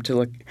long time to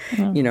look.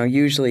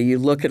 Usually you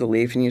look at a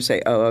leaf and you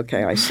say, oh,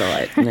 okay, I saw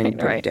it, and then you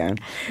put it down.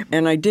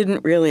 And I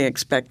didn't really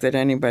expect that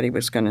anybody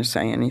was going to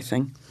say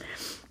anything.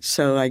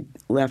 So I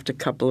left a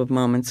couple of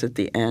moments at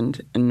the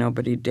end, and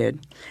nobody did.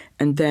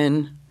 And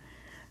then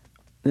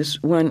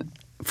this one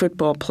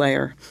football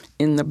player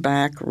in the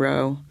back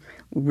row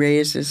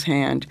raised his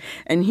hand,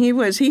 and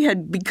he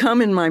had become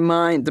in my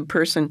mind the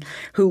person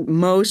who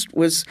most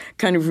was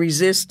kind of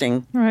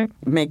resisting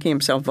making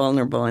himself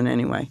vulnerable in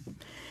any way.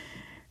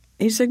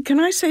 He said, "Can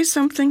I say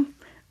something?"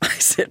 I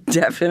said,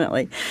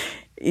 "Definitely."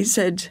 He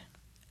said,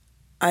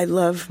 "I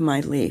love my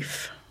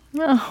leaf."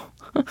 Oh.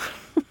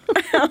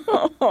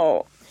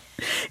 Oh,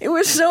 it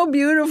was so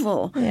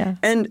beautiful. Yeah.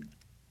 And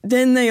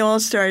then they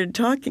all started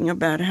talking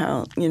about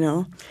how,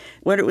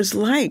 what it was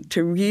like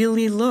to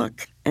really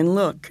look and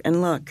look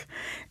and look.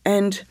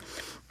 And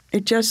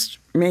it just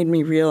made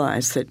me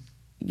realize that,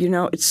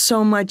 it's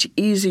so much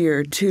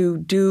easier to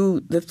do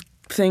the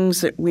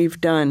things that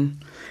we've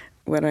done,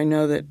 what I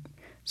know that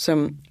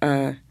some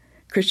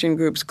Christian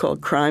groups call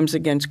crimes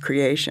against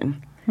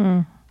creation,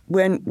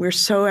 when we're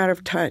so out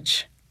of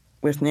touch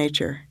with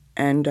nature.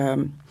 And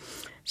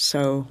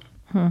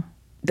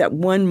that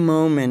one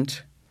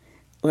moment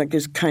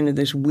is kind of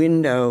this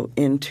window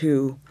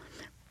into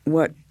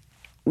what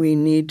we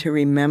need to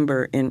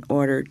remember in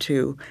order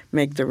to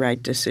make the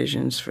right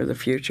decisions for the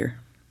future.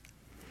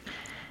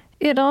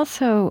 It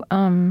also,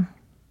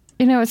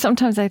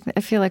 sometimes I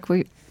feel like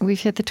we've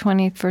hit the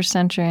 21st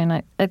century,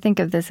 and I think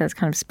of this as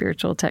kind of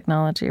spiritual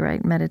technology,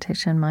 right?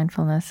 Meditation,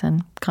 mindfulness,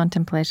 and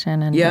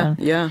contemplation. And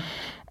yeah.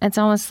 It's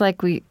almost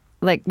like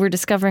we're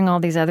discovering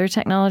all these other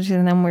technologies,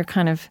 and then we're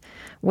kind of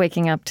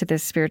waking up to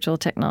this spiritual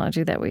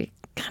technology that we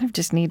kind of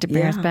just need to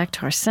bring us back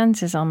to our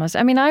senses almost.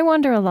 I mean, I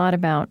wonder a lot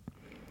about,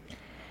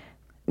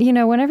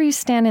 whenever you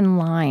stand in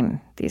line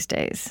these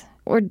days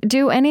or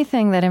do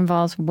anything that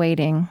involves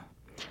waiting,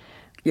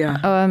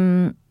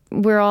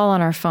 we're all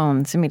on our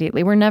phones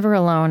immediately. We're never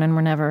alone, and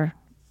we're never,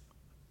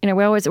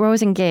 we're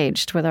always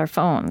engaged with our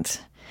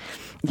phones.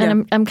 Yeah.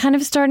 And I'm kind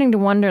of starting to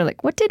wonder,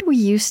 what did we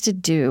used to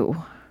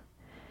do?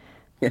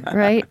 Yeah.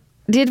 Right?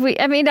 Did we?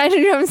 I mean, I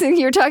don't know. I'm thinking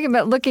you're talking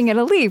about looking at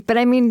a leaf, but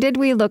I mean, did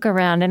we look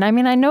around? And I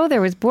mean, I know there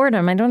was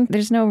boredom.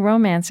 There's no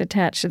romance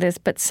attached to this,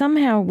 but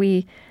somehow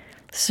we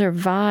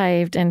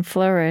survived and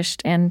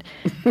flourished, and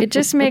it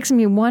just makes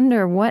me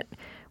wonder what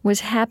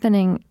was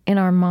happening in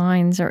our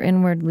minds or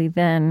inwardly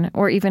then,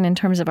 or even in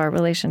terms of our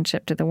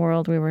relationship to the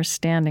world we were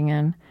standing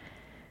in.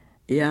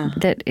 Yeah,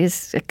 that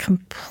is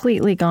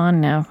completely gone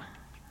now.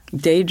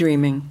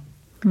 Daydreaming,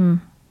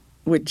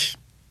 which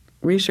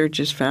research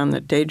has found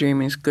that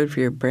daydreaming is good for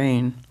your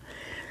brain.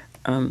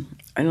 I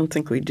don't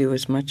think we do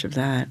as much of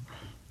that.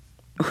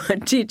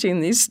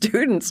 Teaching these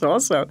students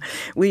also.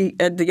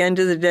 At the end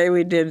of the day,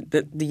 we did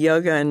the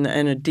yoga and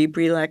a deep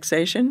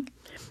relaxation.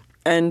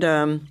 And,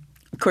 of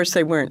course,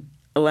 they weren't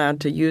allowed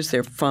to use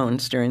their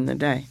phones during the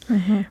day.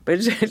 Mm-hmm.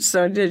 But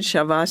so I did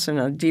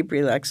Shavasana, deep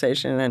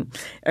relaxation, and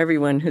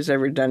everyone who's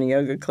ever done a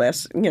yoga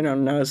class,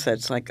 knows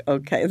that's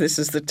okay, this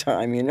is the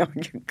time, you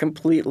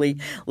completely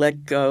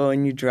let go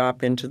and you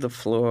drop into the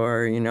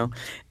floor,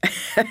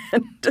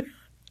 And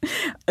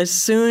as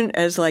soon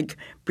as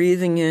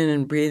breathing in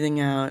and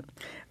breathing out,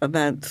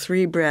 about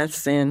 3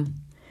 breaths in,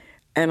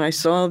 and I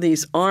saw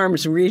these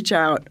arms reach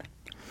out.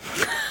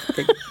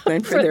 They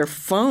went for their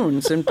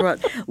phones and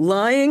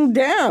lying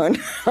down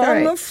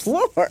on the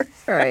floor.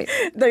 Right.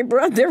 They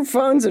brought their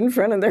phones in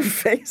front of their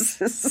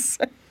faces.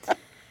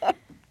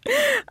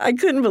 I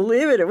couldn't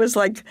believe it. It was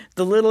like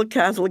the little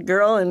Catholic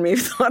girl in me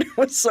thought it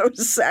was so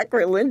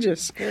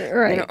sacrilegious.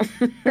 Right.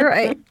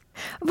 Right.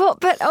 Well,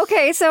 but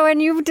okay, so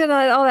and you did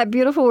all that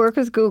beautiful work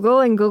with Google,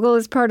 and Google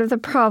is part of the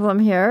problem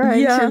here, right?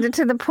 Yeah.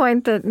 To the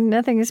point that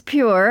nothing is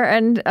pure.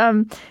 And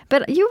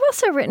but you've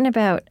also written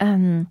about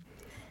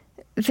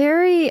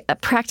very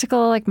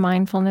practical, like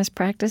mindfulness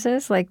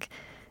practices, like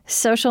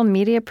social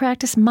media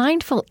practice,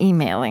 mindful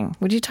emailing.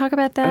 Would you talk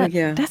about that? Oh,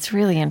 yeah. That's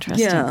really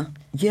interesting.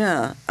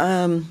 Yeah.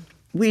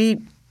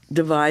 We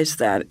devised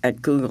that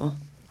at Google.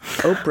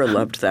 Oprah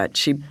loved that.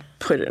 She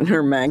put it in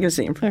her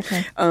magazine.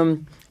 Okay.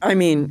 I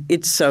mean,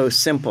 it's so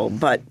simple,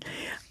 but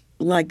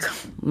like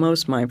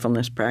most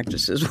mindfulness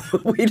practices,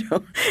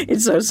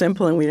 it's so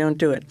simple and we don't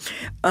do it.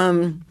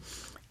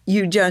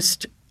 You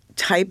just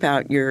type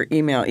out your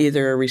email,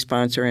 either a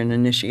response or an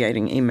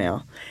initiating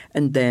email,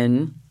 and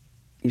then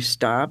you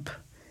stop,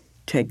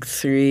 take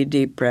 3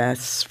 deep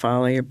breaths,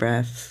 follow your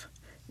breath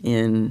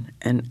in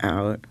and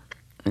out,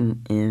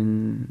 and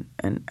in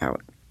and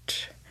out,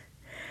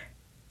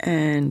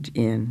 and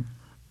in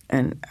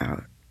and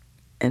out.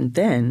 And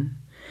then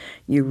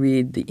you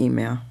read the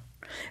email.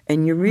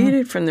 And you read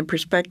it from the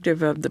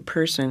perspective of the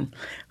person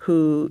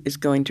who is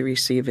going to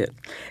receive it.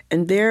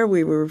 And there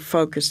we were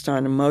focused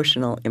on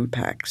emotional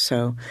impact.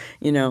 So,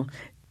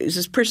 is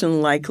this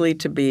person likely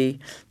to be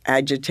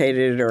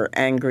agitated or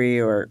angry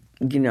or,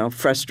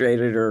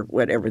 frustrated or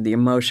whatever the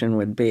emotion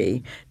would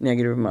be,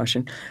 negative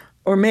emotion?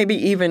 Or maybe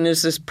even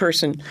is this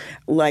person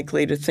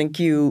likely to think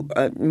you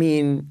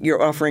mean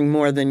you're offering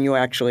more than you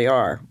actually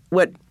are?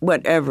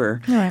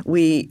 Whatever. Right.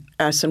 We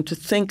ask them to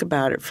think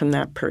about it from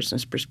that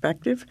person's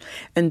perspective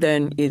and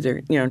then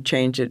either,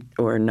 change it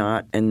or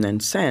not and then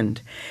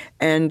send.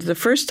 And the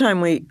first time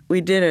we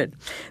did it,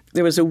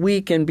 there was a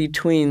week in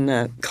between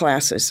the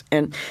classes.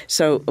 And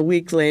so a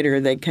week later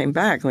they came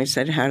back and we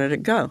said, how did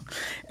it go?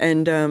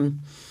 And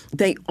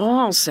they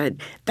all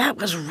said, that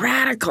was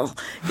radical.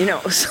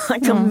 It was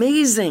like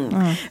amazing.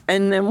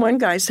 And then one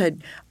guy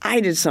said, I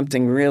did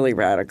something really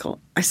radical.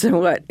 I said,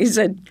 what? He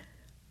said,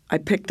 I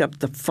picked up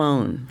the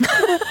phone.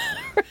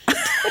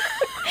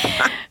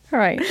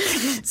 Right.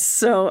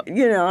 So,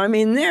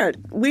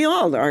 we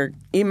all are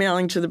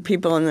emailing to the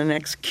people in the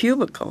next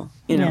cubicle,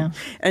 Yeah.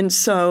 And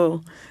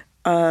so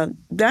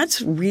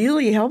that's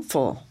really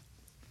helpful.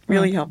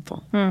 Really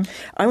helpful.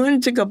 I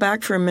wanted to go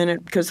back for a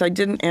minute because I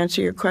didn't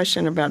answer your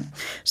question about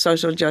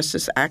social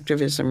justice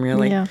activism,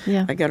 really.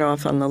 Yeah. I got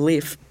off on the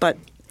leaf. But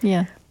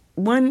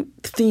one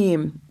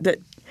theme that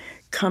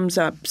comes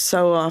up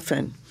so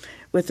often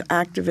with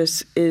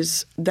activists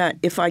is that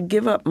if I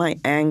give up my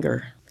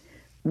anger,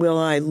 will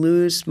I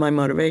lose my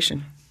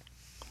motivation?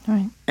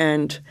 Right.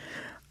 And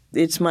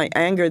it's my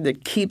anger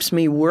that keeps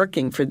me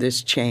working for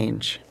this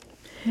change.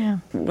 Yeah.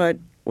 What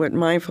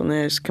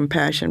mindfulness,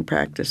 compassion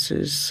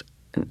practices,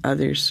 and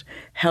others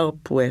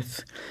help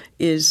with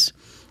is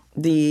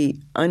the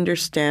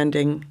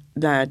understanding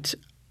that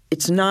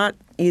it's not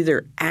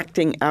either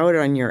acting out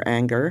on your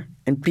anger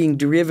and being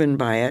driven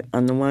by it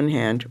on the one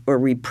hand or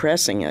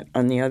repressing it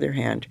on the other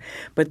hand,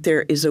 but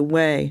there is a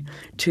way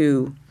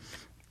to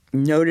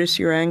notice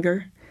your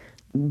anger,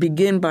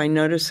 begin by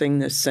noticing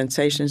the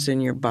sensations in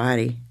your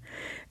body,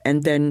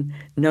 and then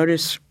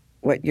notice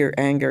what your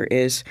anger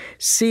is,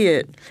 see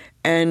it,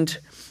 and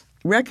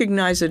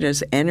recognize it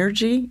as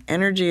energy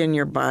in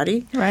your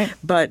body, right?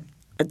 But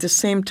at the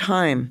same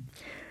time,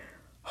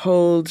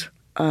 hold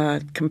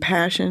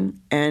compassion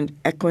and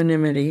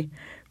equanimity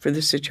for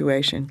the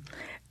situation,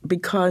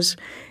 because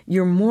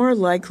you're more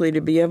likely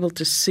to be able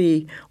to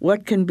see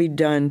what can be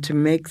done to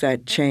make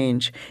that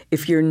change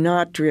if you're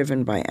not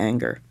driven by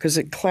anger, because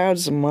it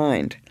clouds the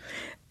mind.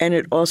 And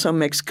it also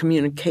makes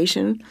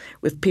communication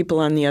with people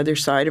on the other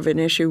side of an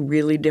issue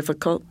really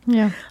difficult.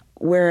 Yeah.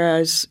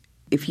 Whereas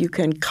if you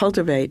can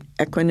cultivate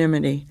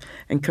equanimity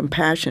and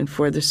compassion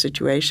for the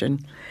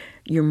situation,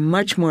 you're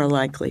much more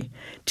likely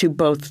to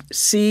both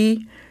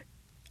see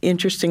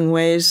interesting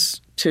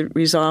ways to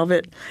resolve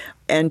it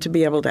and to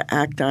be able to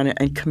act on it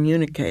and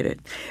communicate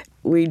it.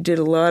 We did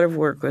a lot of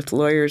work with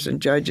lawyers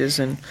and judges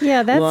and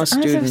law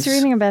students. I was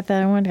reading about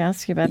that. I wanted to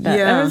ask you about that.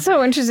 Yeah. It was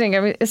so interesting.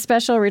 A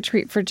special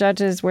retreat for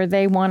judges where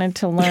they wanted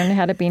to learn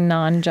how to be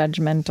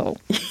non-judgmental.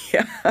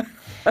 Yeah.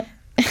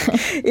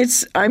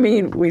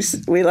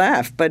 We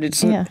laugh, but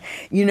it's,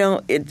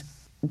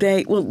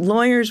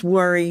 lawyers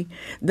worry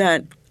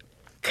that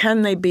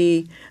can they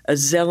be a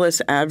zealous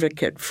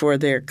advocate for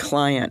their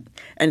client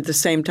and at the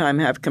same time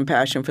have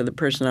compassion for the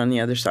person on the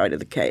other side of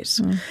the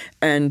case?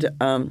 And,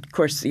 of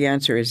course, the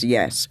answer is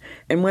yes.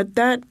 And what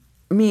that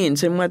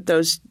means and what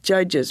those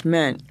judges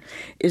meant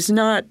is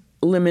not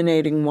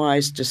eliminating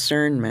wise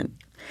discernment.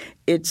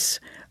 It's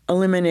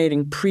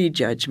eliminating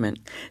prejudgment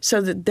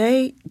so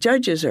that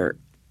judges are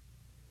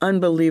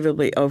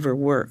unbelievably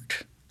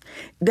overworked.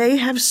 They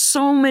have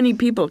so many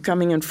people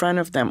coming in front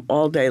of them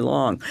all day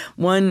long,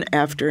 one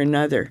after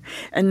another.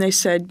 And they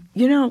said,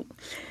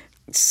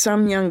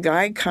 some young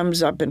guy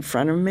comes up in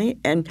front of me,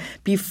 and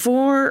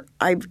before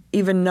I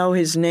even know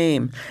his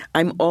name,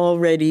 I'm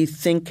already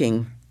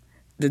thinking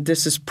that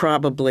this is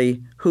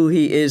probably who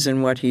he is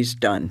and what he's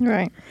done.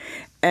 Right.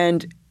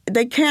 And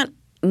they can't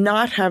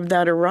not have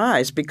that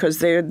arise because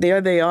there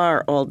they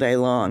are all day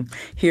long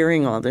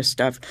hearing all this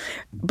stuff.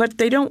 But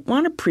they don't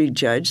want to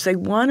prejudge. They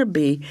want to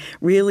be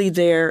really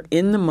there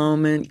in the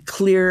moment,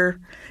 clear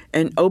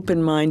and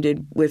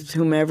open-minded with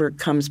whomever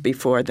comes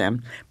before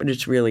them. But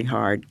it's really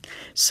hard.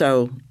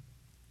 So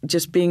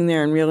just being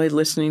there and really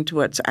listening to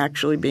what's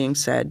actually being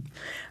said,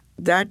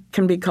 that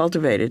can be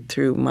cultivated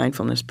through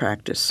mindfulness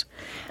practice.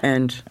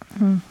 And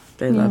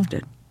they loved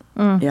it.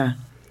 Yeah.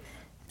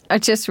 I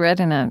just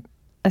read in a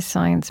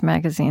science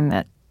magazine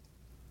that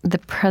the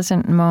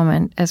present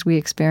moment as we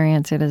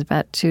experience it is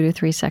about 2 to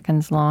 3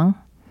 seconds long.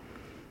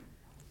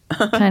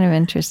 Kind of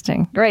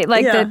interesting. Right,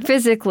 like that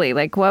physically,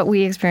 like what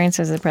we experience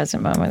as the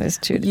present moment is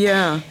 2 to 3.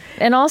 Yeah.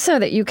 And also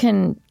that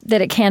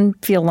it can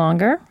feel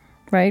longer,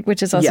 right?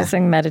 Which is also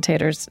something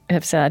meditators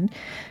have said.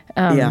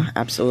 Yeah,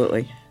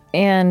 absolutely.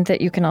 And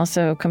that you can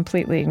also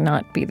completely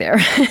not be there.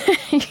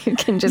 You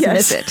can just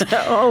miss it.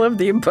 All of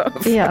the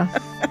above. Yeah.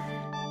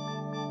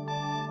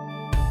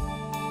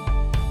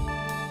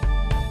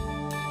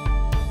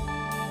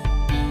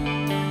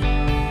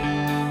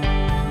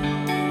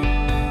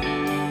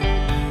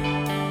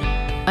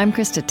 I'm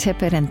Krista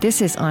Tippett, and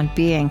this is On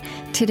Being,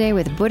 today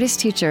with Buddhist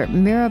teacher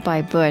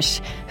Mirabai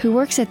Bush, who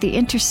works at the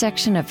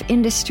intersection of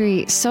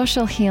industry,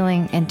 social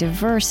healing, and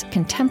diverse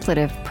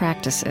contemplative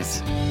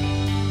practices.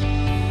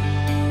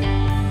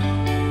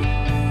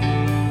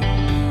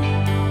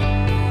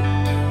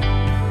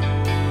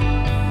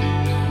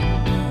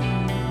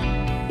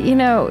 You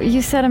know,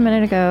 you said a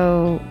minute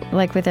ago,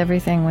 like with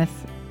everything with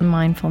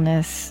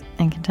mindfulness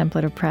and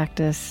contemplative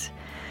practice,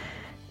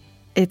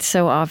 it's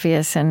so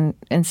obvious and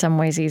in some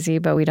ways easy,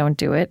 but we don't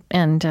do it.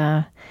 And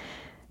I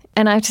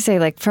have to say,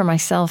 like for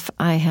myself,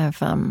 I've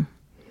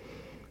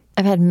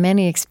had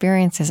many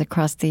experiences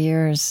across the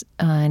years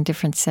in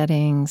different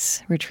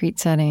settings, retreat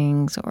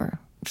settings, or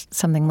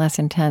something less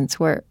intense.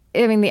 Where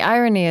the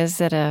irony is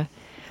that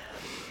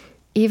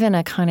even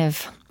a kind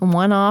of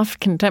one-off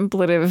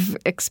contemplative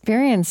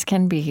experience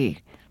can be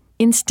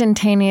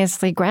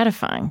instantaneously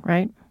gratifying,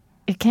 right?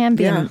 It can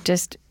be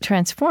just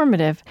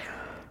transformative.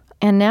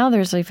 And now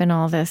there's even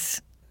all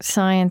this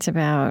science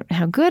about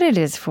how good it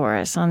is for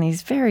us on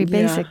these very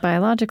basic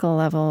biological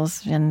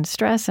levels and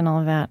stress and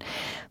all of that.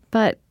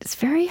 But it's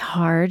very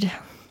hard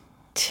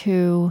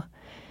to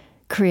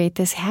create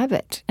this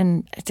habit.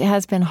 And it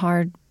has been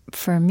hard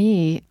for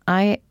me.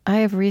 I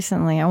have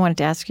recently, I wanted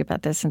to ask you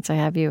about this since I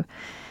have you.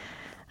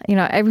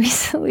 I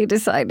recently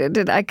decided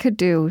that I could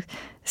do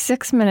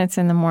 6 minutes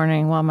in the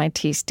morning while my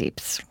tea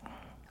steeps,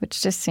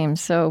 which just seems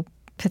so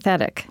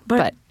pathetic.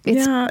 But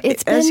it's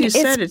as you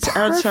said, it's perfect.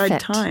 Outside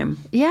time.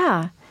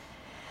 Yeah.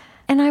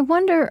 And I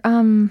wonder, I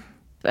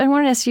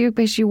want to ask you,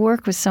 because you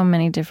work with so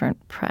many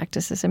different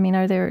practices.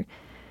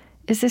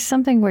 Is this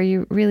something where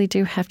you really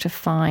do have to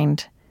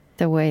find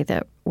the way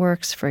that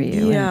works for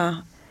you?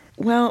 Yeah.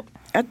 Well,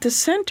 at the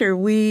center,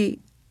 we've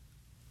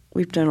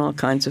done all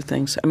kinds of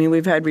things.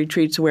 We've had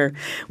retreats where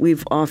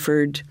we've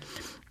offered,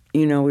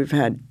 we've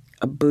had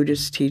a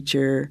Buddhist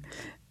teacher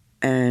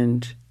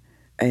and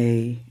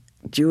a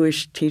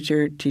Jewish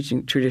teacher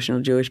teaching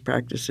traditional Jewish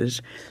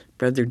practices,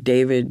 Brother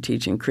David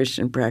teaching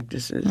Christian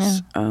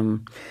practices,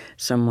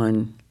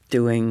 someone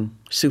doing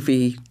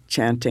Sufi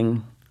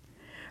chanting.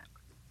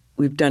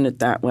 We've done it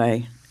that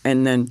way,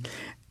 and then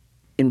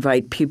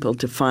invite people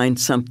to find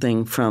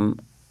something from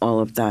all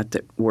of that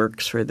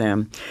works for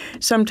them.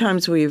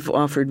 Sometimes we've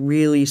offered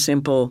really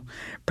simple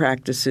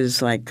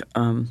practices like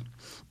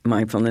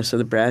mindfulness of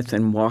the breath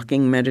and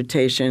walking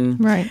meditation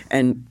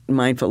and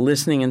mindful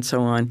listening and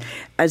so on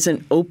as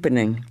an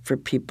opening for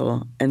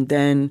people. And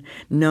then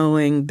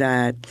knowing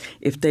that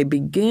if they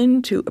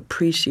begin to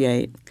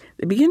appreciate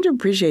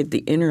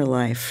the inner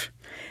life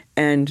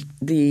and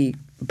the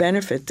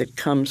benefit that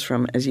comes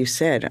from, as you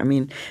said,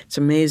 it's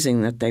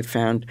amazing that they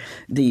found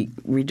the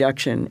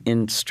reduction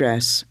in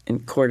stress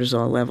and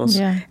cortisol levels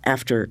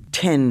after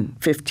 10,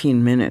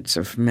 15 minutes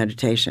of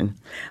meditation,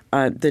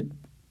 that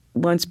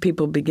once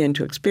people begin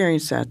to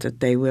experience that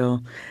they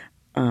will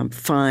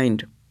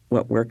find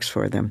what works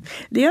for them.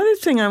 The other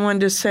thing I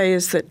wanted to say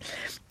is that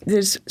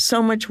there's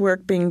so much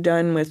work being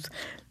done with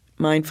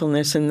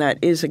mindfulness, and that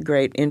is a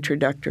great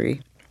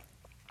introductory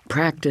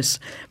practice.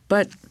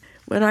 But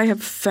what I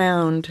have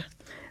found,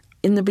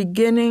 in the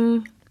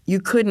beginning,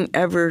 you couldn't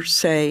ever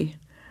say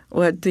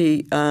what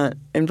the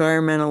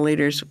environmental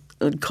leaders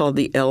would call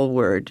the L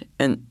word,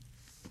 and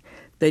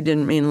they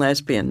didn't mean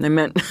lesbian. They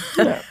meant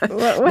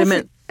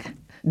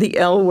the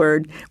L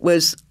word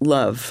was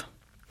love.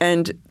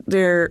 And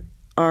there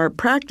are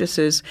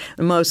practices.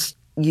 The most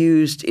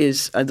used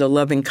is the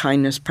loving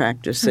kindness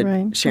practice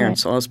that Sharon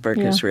Salzberg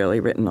has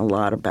really written a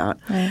lot about.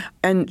 Right.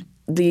 And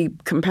the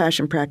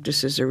compassion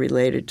practices are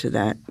related to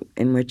that,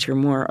 in which are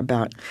more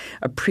about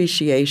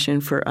appreciation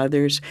for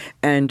others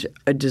and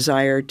a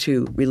desire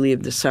to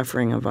relieve the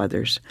suffering of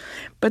others.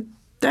 But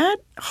that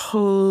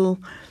whole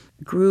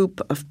group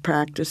of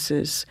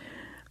practices,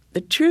 the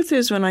truth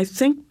is, when I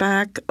think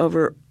back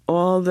over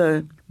all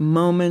the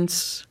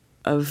moments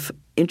of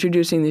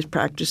introducing these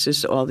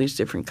practices to all these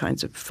different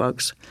kinds of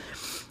folks,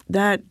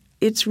 that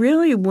it's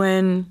really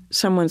when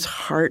someone's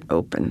heart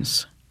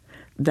opens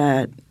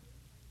that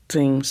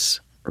things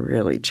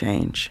really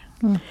change.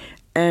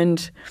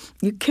 And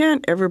you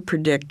can't ever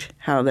predict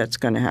how that's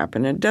going to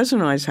happen. It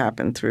doesn't always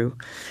happen through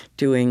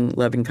doing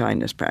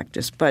loving-kindness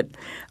practice. But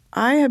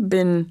I have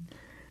been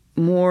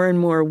more and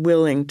more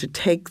willing to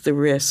take the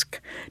risk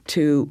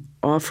to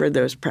offer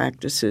those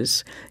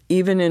practices,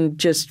 even in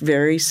just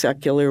very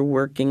secular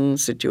working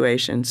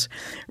situations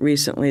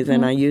recently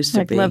than I used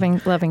to be.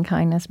 Like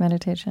loving-kindness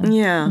meditation.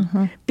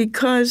 Yeah,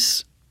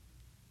 because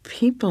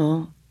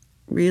people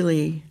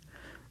really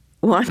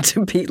want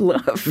to be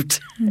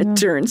loved, it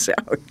turns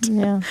out.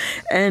 Yeah.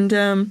 And,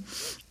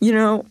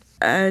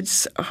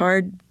 it's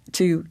hard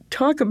to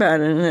talk about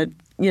it, and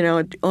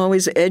it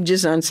always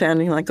edges on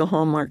sounding like a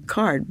Hallmark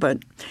card, but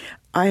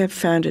I have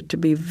found it to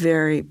be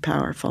very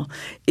powerful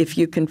if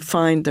you can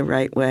find the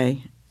right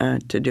way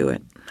to do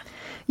it.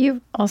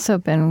 You've also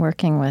been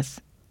working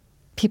with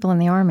people in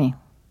the Army.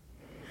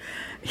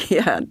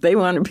 Yeah, they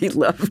want to be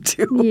loved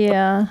too.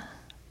 Yeah.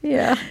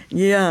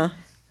 Yeah.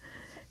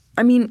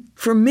 I mean,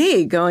 for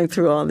me, going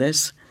through all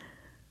this,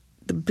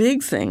 the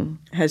big thing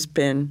has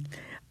been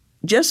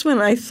just when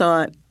I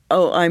thought,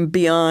 I'm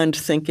beyond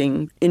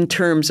thinking in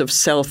terms of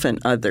self and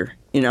other,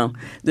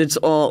 that's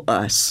all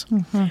us.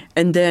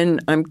 And then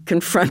I'm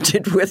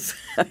confronted with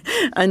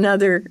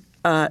another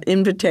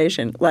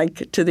invitation,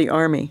 like to the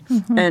Army.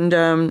 And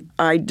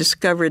I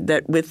discovered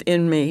that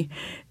within me,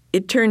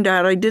 it turned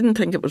out I didn't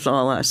think it was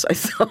all us. I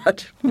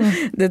thought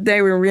that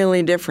they were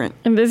really different.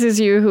 And this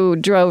is you who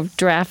drove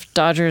draft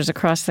dodgers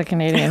across the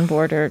Canadian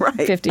border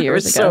 50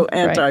 years ago. So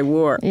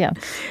anti-war. Right. Yeah.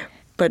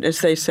 But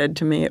as they said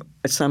to me,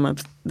 some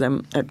of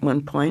them at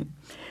one point,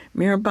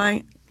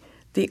 Mirabai,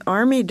 the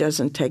Army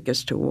doesn't take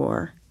us to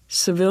war.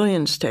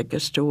 Civilians take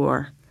us to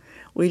war.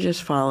 We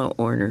just follow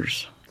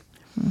orders.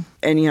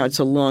 Anyhow, it's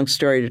a long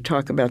story to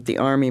talk about the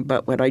Army,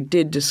 but what I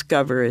did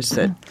discover is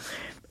that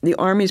the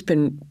Army's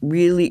been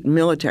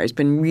military's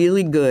been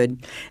really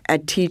good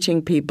at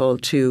teaching people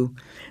to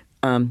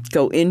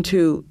go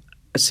into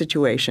a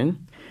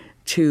situation,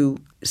 to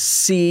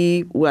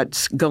see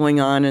what's going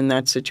on in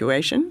that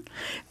situation,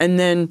 and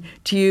then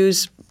to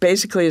use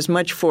basically as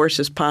much force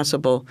as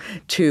possible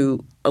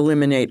to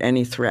eliminate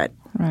any threat.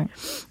 Right.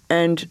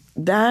 And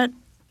that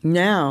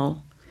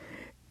now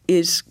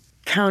is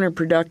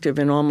counterproductive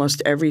in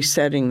almost every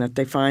setting that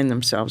they find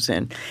themselves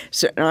in.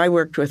 So I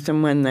worked with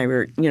them when they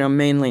were,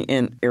 mainly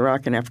in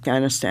Iraq and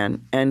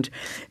Afghanistan, and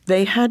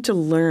they had to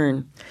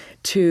learn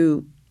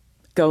to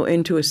go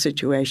into a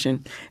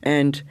situation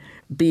and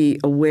be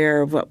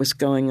aware of what was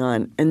going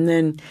on, and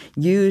then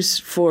use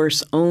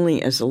force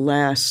only as a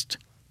last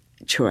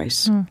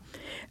choice.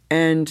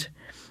 And,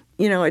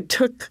 it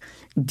took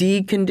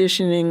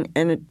deconditioning,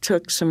 and it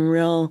took some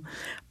real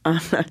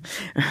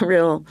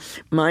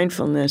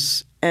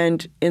mindfulness.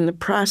 And in the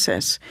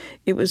process,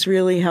 it was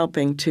really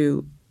helping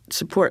to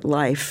support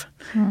life,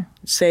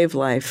 save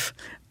life,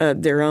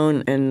 their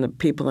own and the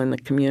people in the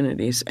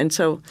communities. And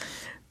so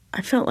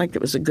I felt like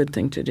it was a good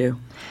thing to do.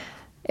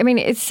 I mean,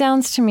 it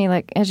sounds to me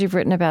like, as you've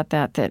written about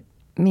that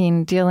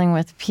dealing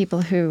with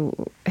people who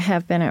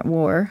have been at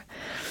war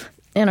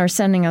and are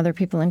sending other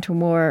people into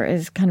war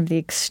is kind of the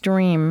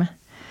extreme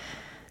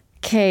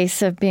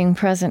case of being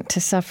present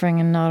to suffering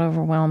and not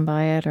overwhelmed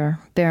by it, or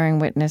bearing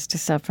witness to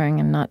suffering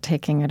and not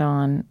taking it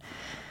on.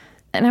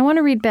 And I want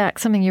to read back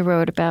something you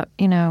wrote about,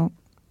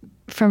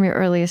 from your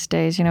earliest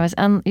days,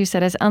 you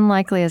said, as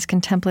unlikely as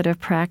contemplative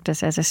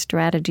practice as a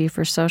strategy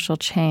for social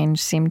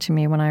change seemed to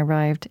me when I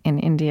arrived in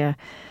India,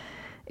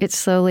 it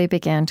slowly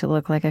began to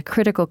look like a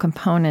critical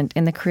component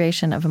in the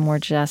creation of a more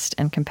just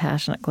and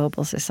compassionate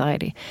global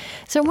society.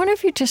 So I wonder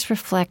if you just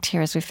reflect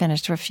here as we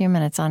finish for a few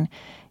minutes on,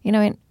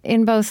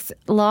 in both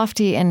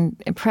lofty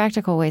and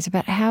practical ways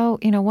about how,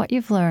 what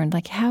you've learned,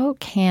 like how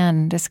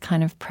can this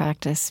kind of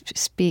practice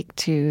speak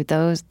to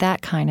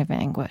that kind of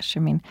anguish? I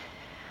mean,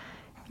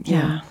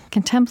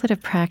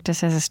 contemplative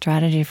practice as a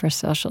strategy for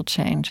social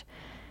change.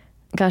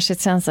 Gosh, it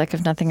sounds like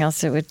if nothing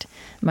else, it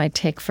might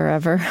take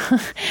forever.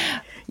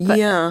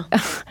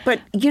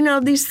 But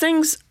these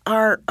things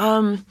are,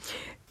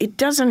 it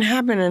doesn't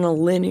happen in a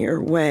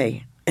linear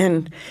way.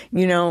 And,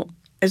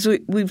 as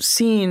we've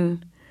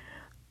seen,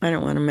 I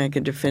don't want to make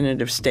a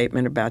definitive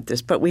statement about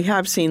this, but we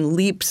have seen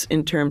leaps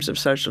in terms of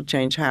social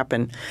change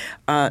happen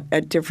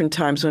at different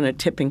times when a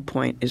tipping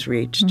point is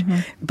reached.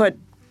 But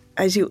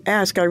as you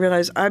ask, I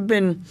realize I've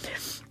been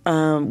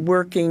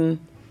working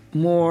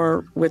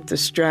more with the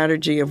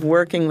strategy of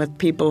working with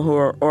people who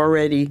are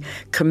already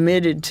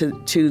committed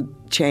to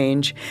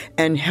change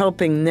and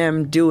helping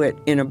them do it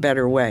in a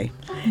better way.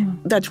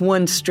 That's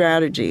one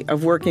strategy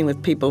of working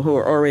with people who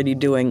are already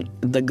doing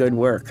the good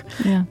work.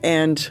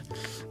 And,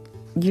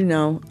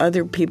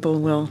 other people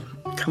will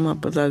come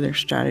up with other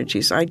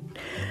strategies. I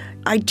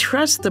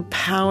trust the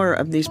power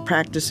of these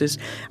practices.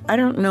 I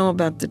don't know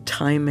about the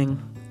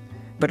timing,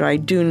 but I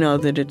do know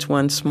that it's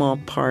one small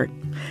part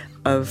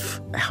of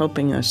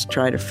helping us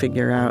try to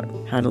figure out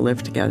how to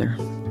live together.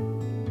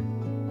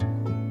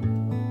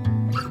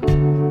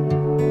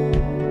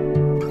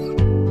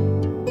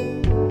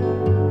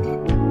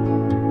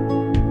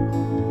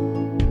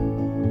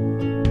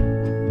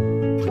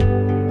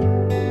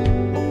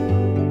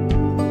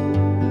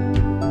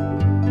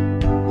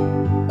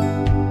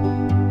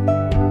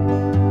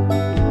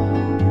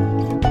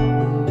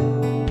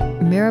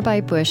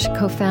 Mirabai Bush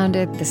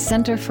co-founded the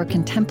Center for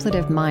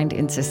Contemplative Mind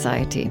in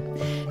Society.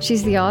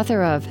 She's the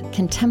author of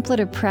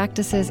Contemplative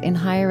Practices in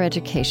Higher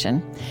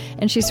Education,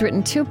 and she's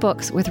written 2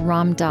 books with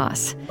Ram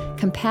Dass,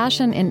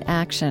 Compassion in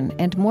Action,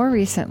 and more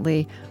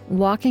recently,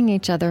 Walking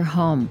Each Other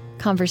Home,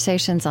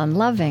 Conversations on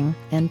Loving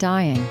and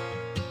Dying.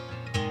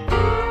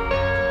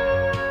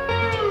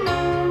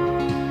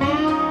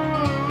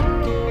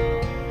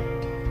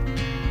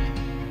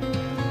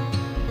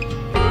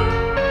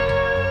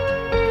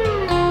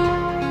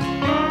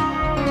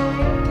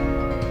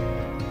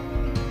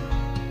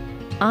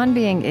 On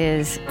Being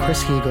is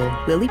Chris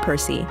Heagle, Lily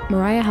Percy,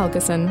 Mariah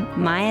Helgeson,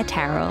 Maya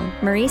Terrell,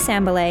 Marie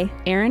Sambalay,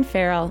 Aaron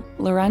Farrell,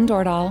 Lauren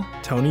Dordahl,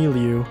 Tony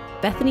Liu,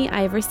 Bethany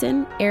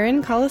Iverson,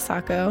 Erin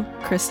Kalasako,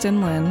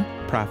 Kristen Lynn,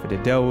 Prophet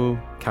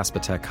Adewu,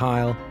 Kaspatek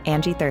Kyle,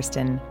 Angie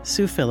Thurston,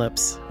 Sue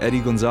Phillips,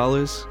 Eddie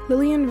Gonzalez,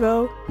 Lillian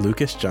Vo,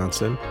 Lucas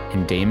Johnson,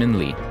 and Damon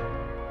Lee.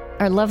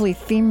 Our lovely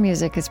theme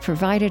music is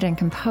provided and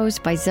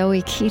composed by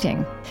Zoe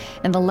Keating.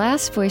 And the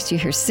last voice you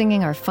hear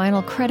singing our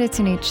final credits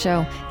in each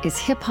show is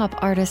hip-hop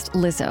artist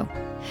Lizzo.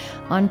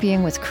 On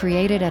Being was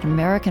created at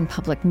American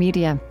Public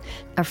Media.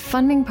 Our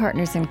funding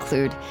partners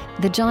include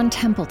the John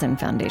Templeton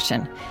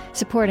Foundation,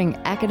 supporting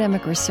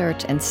academic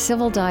research and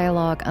civil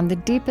dialogue on the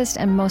deepest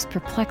and most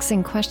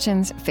perplexing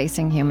questions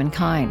facing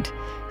humankind.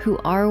 Who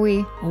are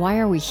we? Why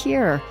are we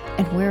here?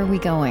 And where are we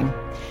going?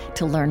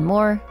 To learn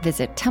more,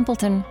 visit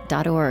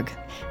templeton.org.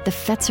 The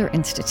Fetzer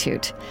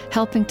Institute,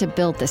 helping to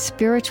build the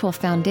spiritual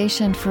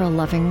foundation for a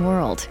loving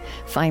world.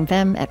 Find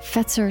them at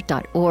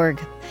fetzer.org.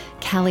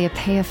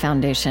 Calliopeia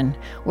Foundation,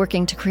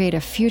 working to create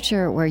a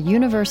future where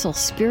universal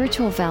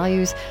spiritual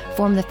values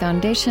form the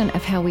foundation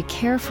of how we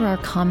care for our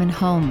common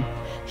home.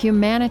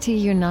 Humanity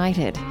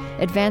United,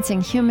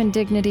 advancing human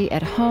dignity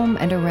at home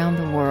and around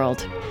the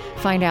world.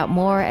 Find out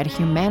more at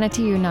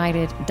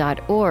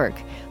humanityunited.org,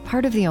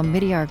 part of the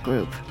Omidyar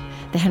Group.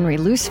 The Henry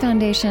Luce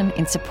Foundation,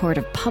 in support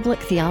of public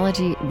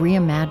theology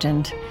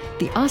reimagined.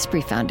 The Osprey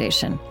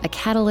Foundation, a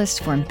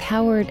catalyst for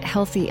empowered,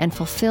 healthy, and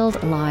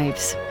fulfilled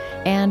lives.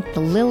 And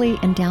the Lilly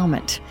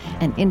Endowment,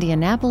 an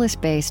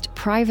Indianapolis-based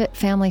private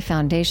family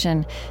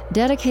foundation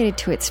dedicated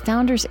to its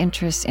founders'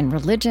 interests in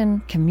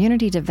religion,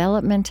 community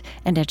development,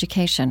 and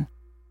education.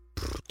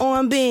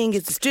 On Being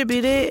is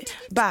distributed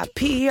by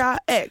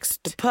PRX,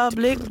 the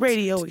Public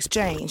Radio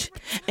Exchange,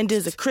 and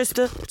is a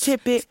Krista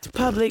Tippett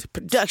public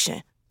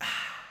production.